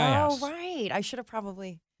 This is why I asked. Oh, right. I should have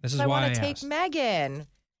probably. This is why I want to take asked. Megan.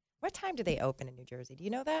 What time do they open in New Jersey? Do you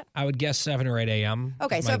know that? I would guess 7 or 8 a.m.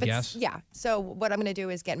 Okay, so if guess. So what I'm going to do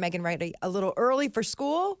is get Megan ready a little early for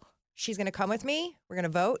school. She's going to come with me. We're going to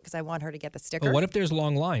vote because I want her to get the sticker. But what if there's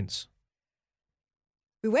long lines?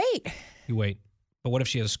 We wait. You wait. But what if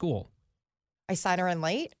she has school? I sign her in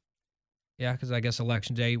late. Yeah, because I guess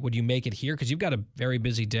election day. Would you make it here? Because you've got a very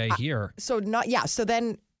busy day here. So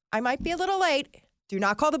then I might be a little late. Do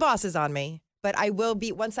not call the bosses on me. But I will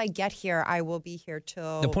be, once I get here, I will be here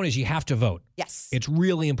till... The point is you have to vote. Yes. It's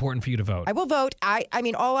really important for you to vote. I will vote. I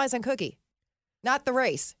mean, all eyes on Cookie, not the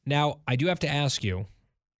race. Now, I do have to ask you,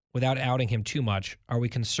 without outing him too much, are we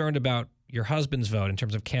concerned about your husband's vote in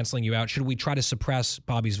terms of canceling you out? Should we try to suppress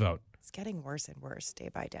Bobby's vote? It's getting worse and worse day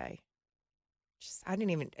by day. I didn't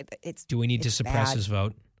even. It's. Do we need to it's suppress bad. his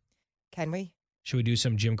vote? Can we? Should we do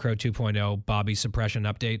some Jim Crow 2.0 Bobby suppression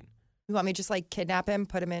update? You want me to just like kidnap him,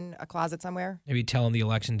 put him in a closet somewhere, Maybe tell him the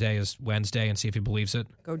election day is Wednesday and see if he believes it?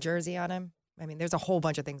 go Jersey on him? I mean, there's a whole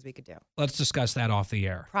bunch of things we could do. Let's discuss that off the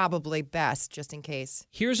air. Probably best, just in case.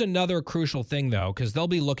 Here's another crucial thing, though, because they'll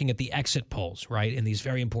be looking at the exit polls, right, in these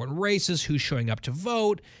very important races, who's showing up to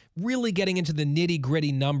vote, really getting into the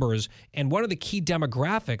nitty-gritty numbers. And one of the key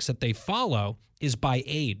demographics that they follow is by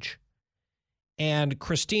age. And,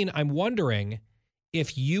 Christine, I'm wondering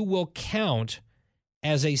if you will count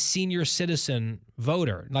as a senior citizen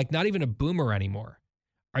voter, like not even a boomer anymore.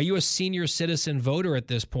 Are you a senior citizen voter at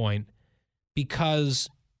this point? Because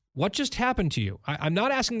what just happened to you? I'm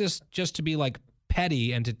not asking this just to be like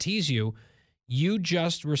petty and to tease you. You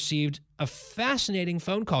just received a fascinating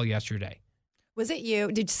phone call yesterday. Was it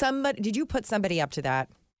you? Did you put somebody up to that?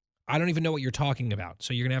 I don't even know what you're talking about.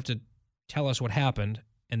 So you're going to have to tell us what happened.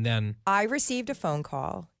 And then I received a phone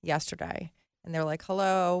call yesterday and they're like,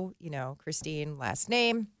 hello, Christine, last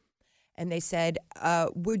name. And they said,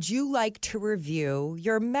 would you like to review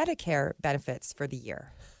your Medicare benefits for the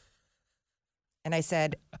year? And I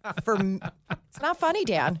said, it's not funny,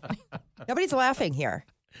 Dan. Nobody's laughing here.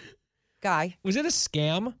 Guy. Was it a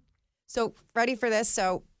scam? So ready for this?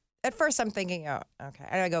 So at first I'm thinking, oh, okay.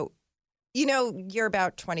 And I go, you're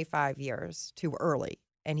about 25 years too early.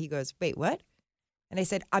 And he goes, wait, what? And I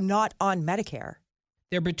said, I'm not on Medicare.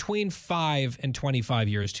 They're between 5 and 25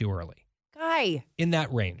 years too early. Guy. In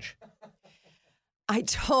that range. I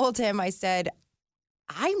told him, I said,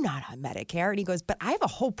 I'm not on Medicare. And he goes, but I have a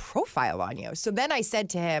whole profile on you. So then I said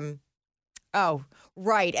to him, oh,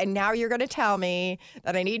 right. And now you're going to tell me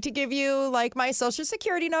that I need to give you like my social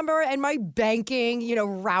security number and my banking,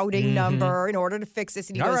 routing number in order to fix this.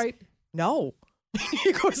 And he All goes, right. No.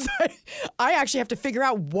 He goes, I actually have to figure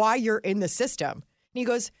out why you're in the system. And he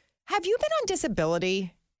goes, have you been on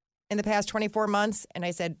disability in the past 24 months? And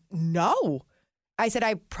I said, no. I said, I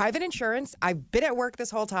have private insurance. I've been at work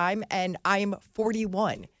this whole time and I'm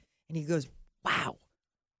 41. And he goes, wow,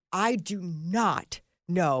 I do not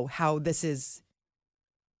know how this is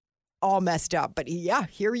all messed up. But yeah,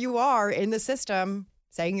 here you are in the system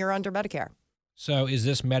saying you're under Medicare. So is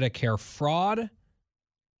this Medicare fraud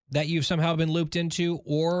that you've somehow been looped into,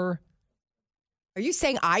 or? Are you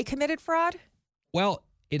saying I committed fraud? Well,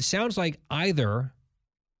 it sounds like either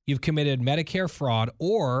you've committed Medicare fraud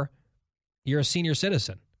or you're a senior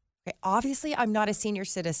citizen. Okay, obviously, I'm not a senior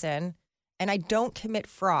citizen, and I don't commit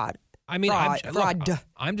fraud. I mean, fraud. Look,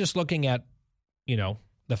 I'm just looking at,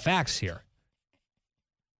 the facts here.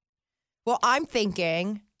 Well, I'm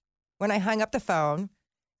thinking when I hung up the phone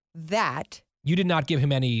that you did not give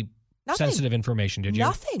him any nothing. Sensitive information, did you?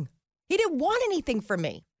 Nothing. He didn't want anything from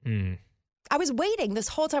me. Mm. I was waiting this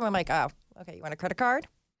whole time. I'm like, oh, okay, you want a credit card?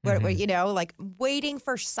 Mm-hmm. Like waiting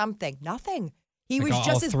for something. Nothing. He like, was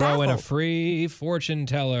just as baffled. I'll throw in a free fortune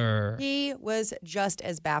teller. He was just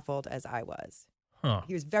as baffled as I was. Huh.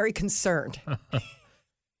 He was very concerned.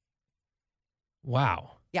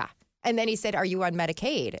 Wow. Yeah. And then he said, are you on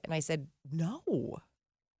Medicaid? And I said, no,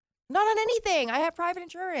 not on anything. I have private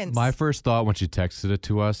insurance. My first thought when she texted it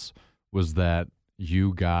to us was that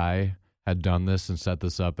you, Guy, had done this and set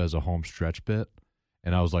this up as a home stretch bit.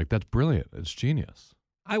 And I was like, that's brilliant. It's genius.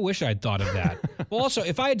 I wish I'd thought of that. Well, also,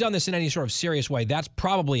 if I had done this in any sort of serious way, that's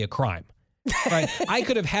probably a crime. Right? I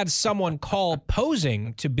could have had someone call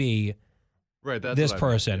posing to be this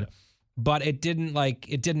person, but it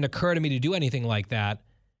didn't occur to me to do anything like that.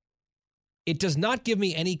 It does not give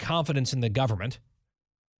me any confidence in the government.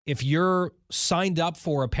 If you're signed up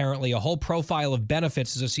for apparently a whole profile of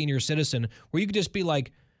benefits as a senior citizen where you could just be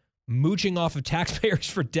like mooching off of taxpayers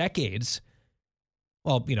for decades,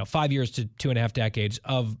 5 years to 2.5 decades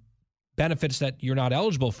of benefits that you're not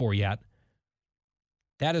eligible for yet,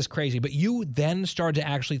 that is crazy. But you then started to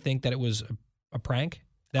actually think that it was a prank,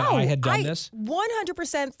 that I had done this?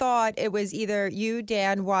 100% thought it was either you,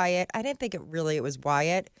 Dan, Wyatt. I didn't think it was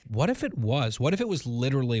Wyatt. What if it was? What if it was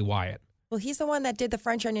literally Wyatt? Well, he's the one that did the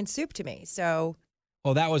French onion soup to me, so.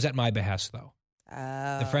 Oh, that was at my behest, though.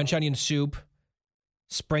 The French onion soup,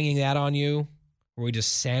 springing that on you, where we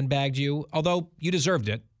just sandbagged you. Although you deserved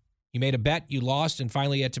it. You made a bet, you lost, and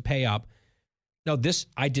finally you had to pay up. No,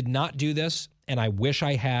 I did not do this, and I wish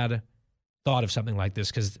I had thought of something like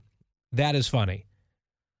this, because that is funny.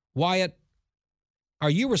 Wyatt, are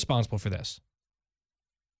you responsible for this?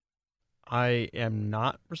 I am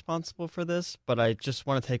not responsible for this, but I just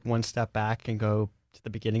want to take one step back and go to the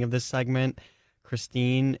beginning of this segment.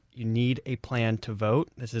 Christine, you need a plan to vote.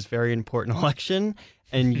 This is a very important election,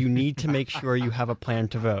 and you need to make sure you have a plan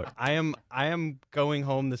to vote. I am going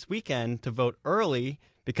home this weekend to vote early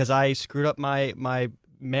because I screwed up my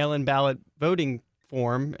mail-in ballot voting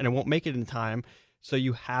form, and I won't make it in time. So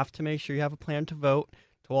you have to make sure you have a plan to vote.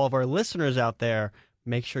 To all of our listeners out there,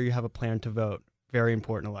 make sure you have a plan to vote. Very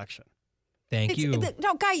important election. Thank you.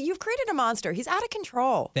 No, Guy, you've created a monster. He's out of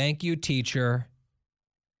control. Thank you, teacher.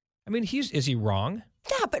 I mean, is he wrong?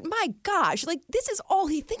 Yeah, but my gosh, like this is all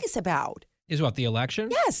he thinks about. Is what, the election?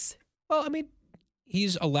 Yes. Well, I mean,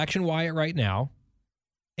 he's election Wyatt right now.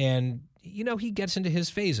 And, he gets into his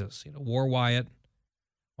phases. War Wyatt,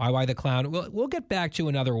 YY the Clown. We'll get back to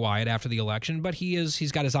another Wyatt after the election, but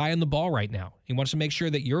he's got his eye on the ball right now. He wants to make sure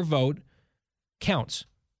that your vote counts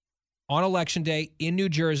on Election Day in New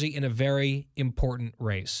Jersey in a very important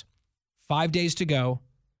race. 5 days to go.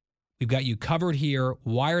 We've got you covered here,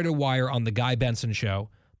 wire to wire on The Guy Benson Show.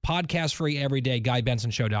 Podcast free every day,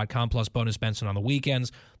 GuyBensonShow.com, plus Bonus Benson on the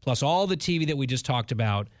weekends, plus all the TV that we just talked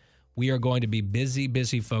about. We are going to be busy,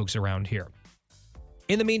 busy folks around here.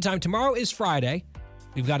 In the meantime, tomorrow is Friday.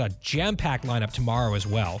 We've got a jam-packed lineup tomorrow as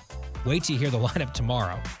well. Wait till you hear the lineup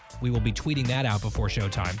tomorrow. We will be tweeting that out before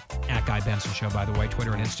showtime. At Guy Benson Show, by the way,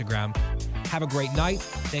 Twitter and Instagram. Have a great night.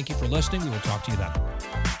 Thank you for listening. We will talk to you then.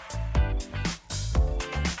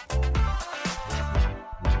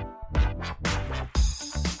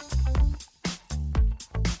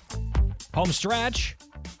 Home stretch.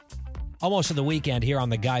 Almost to the weekend here on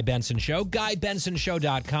The Guy Benson Show.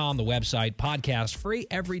 GuyBensonShow.com, the website. Podcast free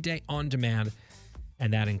every day on demand.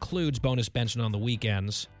 And that includes Bonus Benson on the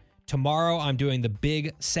weekends. Tomorrow, I'm doing the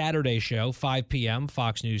big Saturday show, 5 p.m.,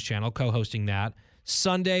 Fox News Channel, co-hosting that.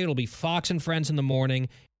 Sunday, it'll be Fox and Friends in the morning.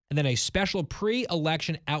 And then a special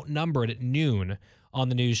pre-election Outnumbered at noon on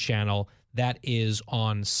the news channel. That is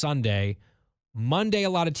on Sunday. Monday, a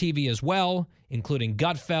lot of TV as well, including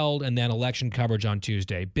Gutfeld, and then election coverage on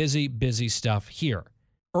Tuesday. Busy, busy stuff here.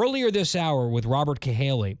 Earlier this hour with Robert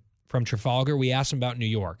Cahaly from Trafalgar, we asked him about New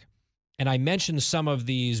York. And I mentioned some of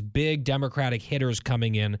these big Democratic hitters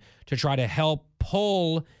coming in to try to help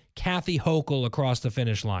pull Kathy Hochul across the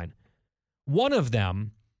finish line. One of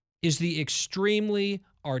them is the extremely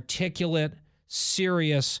articulate,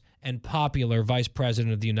 serious, and popular Vice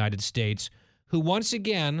President of the United States, who once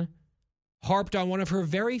again harped on one of her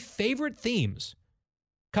very favorite themes,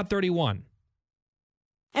 Cut 31.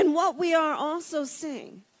 And what we are also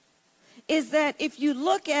seeing is that if you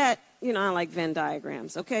look at, I like Venn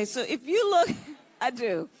diagrams, okay? So if you look, I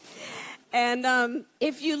do. And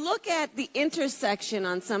if you look at the intersection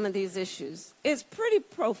on some of these issues, it's pretty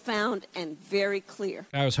profound and very clear.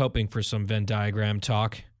 I was hoping for some Venn diagram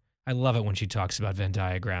talk. I love it when she talks about Venn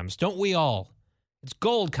diagrams. Don't we all? It's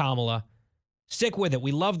gold, Kamala. Stick with it.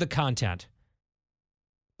 We love the content.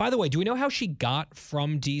 By the way, do we know how she got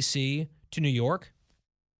from D.C. to New York?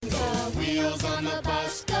 The wheels on the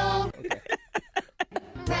bus go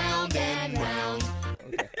round and round.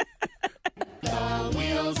 The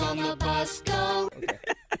wheels on the bus go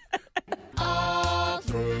all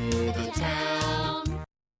through the town.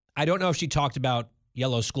 I don't know if she talked about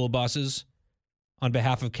yellow school buses on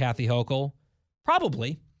behalf of Kathy Hochul.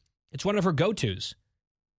 Probably. It's one of her go-tos.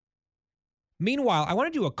 Meanwhile, I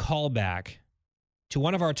want to do a callback to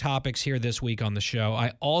one of our topics here this week on the show.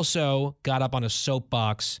 I also got up on a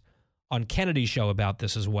soapbox on Kennedy's show about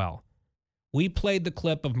this as well. We played the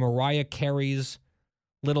clip of Mariah Carey's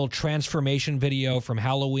little transformation video from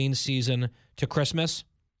Halloween season to Christmas,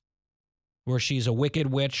 where she's a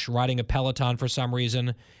wicked witch riding a Peloton for some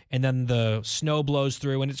reason, and then the snow blows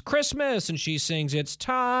through, and it's Christmas, and she sings, "It's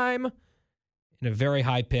time," in a very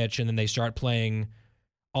high pitch, and then they start playing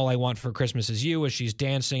All I Want for Christmas Is You as she's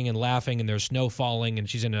dancing and laughing, and there's snow falling, and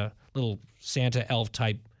she's in a little Santa elf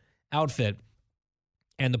type outfit.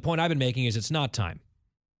 And the point I've been making is it's not time.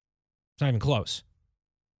 It's not even close.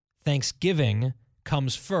 Thanksgiving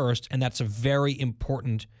comes first, and that's a very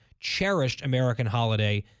important, cherished American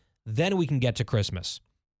holiday. Then we can get to Christmas.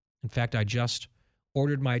 In fact, I just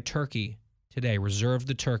ordered my turkey today, reserved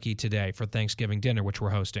the turkey today for Thanksgiving dinner, which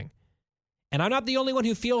we're hosting. And I'm not the only one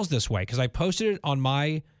who feels this way, because I posted it on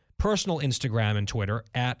my personal Instagram and Twitter,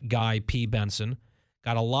 at Guy P. Benson.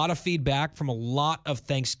 Got a lot of feedback from a lot of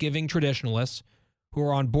Thanksgiving traditionalists who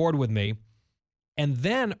are on board with me. And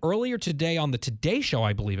then earlier today on the Today Show,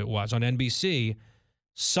 I believe it was, on NBC,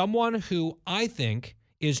 someone who I think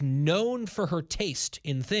is known for her taste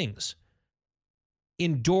in things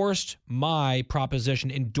endorsed my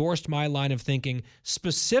proposition, endorsed my line of thinking,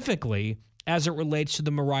 specifically as it relates to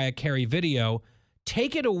the Mariah Carey video.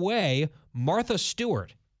 Take it away, Martha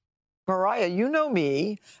Stewart. Mariah, you know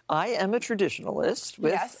me. I am a traditionalist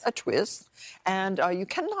with a twist, and you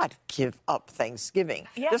cannot give up Thanksgiving.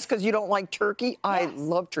 Just because you don't like turkey, I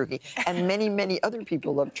love turkey, and many, many other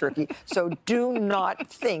people love turkey. So do not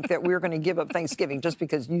think that we're going to give up Thanksgiving just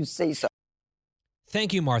because you say so.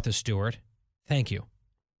 Thank you, Martha Stewart. Thank you.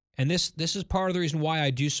 And this is part of the reason why I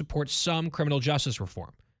do support some criminal justice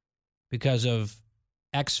reform, because of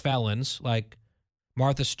ex-felons like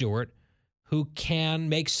Martha Stewart, who can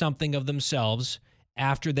make something of themselves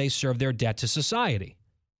after they serve their debt to society.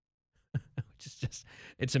 Which is just,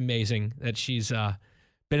 it's amazing that she's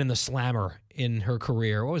been in the slammer in her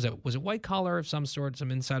career. What was it? Was it white collar of some sort,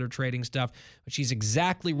 some insider trading stuff? But she's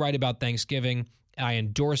exactly right about Thanksgiving. I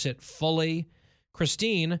endorse it fully.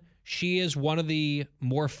 Christine, she is one of the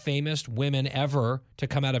more famous women ever to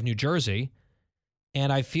come out of New Jersey.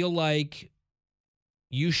 And I feel like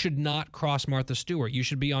you should not cross Martha Stewart. You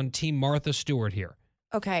should be on Team Martha Stewart here.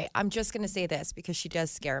 Okay, I'm just going to say this because she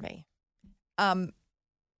does scare me. Why?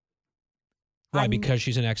 Because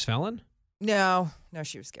she's an ex-felon? No,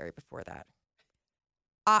 she was scary before that.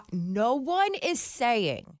 No one is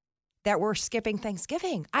saying that we're skipping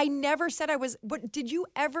Thanksgiving. I never said I was. But did you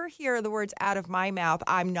ever hear the words out of my mouth,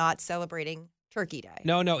 I'm not celebrating Turkey Day?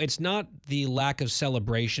 No, it's not the lack of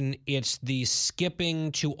celebration. It's the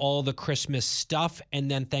skipping to all the Christmas stuff, and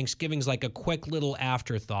then Thanksgiving's like a quick little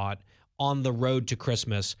afterthought on the road to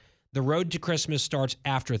Christmas. The road to Christmas starts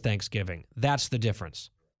after Thanksgiving. That's the difference.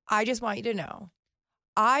 I just want you to know,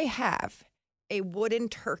 I have a wooden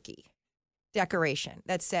turkey decoration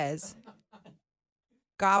that says,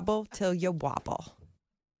 gobble till you wobble.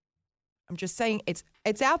 I'm just saying it's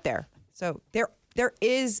out there. So there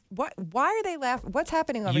is what? Why are they laughing? What's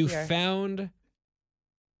happening over here? You found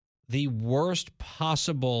the worst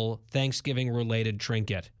possible Thanksgiving-related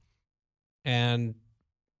trinket, and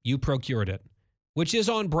you procured it, which is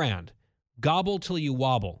on brand. Gobble till you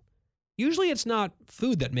wobble. Usually it's not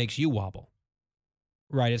food that makes you wobble.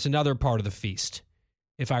 Right, it's another part of the feast,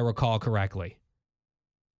 if I recall correctly.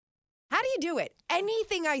 How do you do it?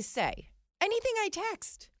 Anything I say, anything I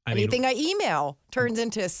text, anything I email turns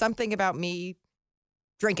into something about me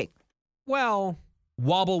drinking. Well,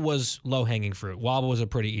 wobble was low-hanging fruit. Wobble was a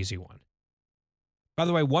pretty easy one. By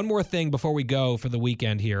the way, one more thing before we go for the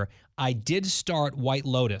weekend here. I did start White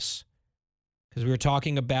Lotus because we were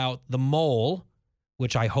talking about The Mole,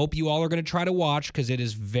 which I hope you all are going to try to watch because it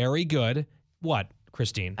is very good. What,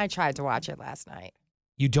 Christine? I tried to watch it last night.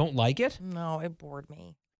 You don't like it? No, it bored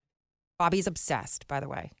me. Bobby's obsessed, by the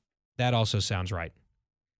way. That also sounds right.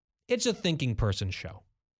 It's a thinking person show.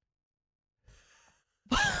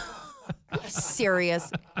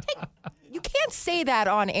 Serious. You can't say that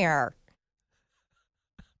on air.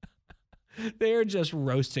 They're just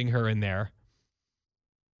roasting her in there.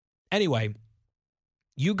 Anyway,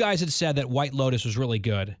 you guys had said that White Lotus was really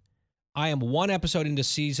good. I am one episode into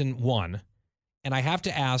season 1, and I have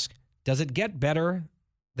to ask, does it get better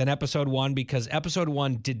than episode 1? Because episode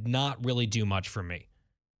 1 did not really do much for me.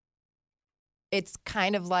 It's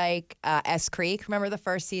kind of like S Creek. Remember the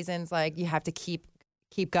first season's like you have to keep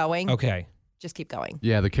going? Okay. Just keep going.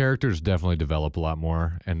 Yeah, the characters definitely develop a lot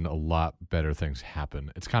more and a lot better things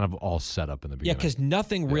happen. It's kind of all set up in the beginning. Yeah, because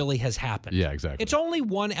nothing really has happened. Yeah, exactly. It's only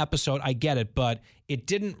one episode, I get it, but it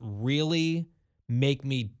didn't really make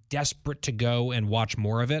me desperate to go and watch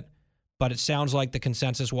more of it. But it sounds like the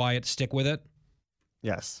consensus, Wyatt, stick with it.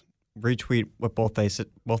 Yes. Retweet what both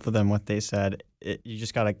of them what they said. You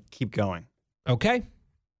just got to keep going. Okay.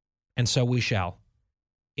 And so we shall.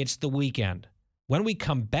 It's the weekend. When we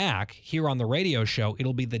come back here on the radio show,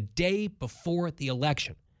 it'll be the day before the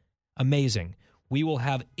election. Amazing. We will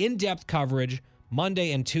have in-depth coverage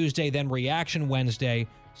Monday and Tuesday, then Reaction Wednesday.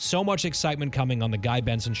 So much excitement coming on the Guy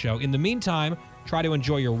Benson Show. In the meantime, try to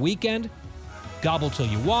enjoy your weekend. Gobble till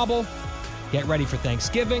you wobble. Get ready for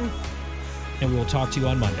Thanksgiving. And we will talk to you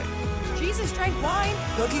on Monday. Jesus drank wine.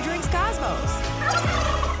 Cookie drinks Cosmos.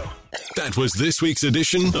 That was this week's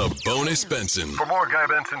edition of Bonus Benson. For more Guy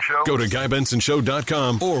Benson Show, go to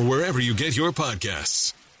GuyBensonShow.com or wherever you get your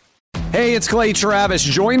podcasts. Hey, it's Clay Travis.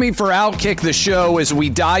 Join me for Outkick the Show as we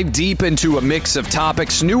dive deep into a mix of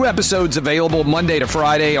topics. New episodes available Monday to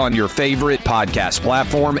Friday on your favorite podcast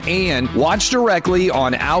platform and watch directly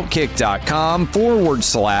on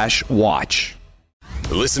Outkick.com/watch.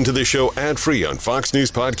 Listen to the show ad-free on Fox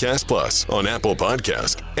News Podcast Plus, on Apple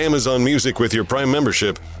Podcast, Amazon Music with your Prime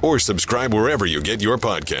membership, or subscribe wherever you get your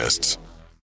podcasts.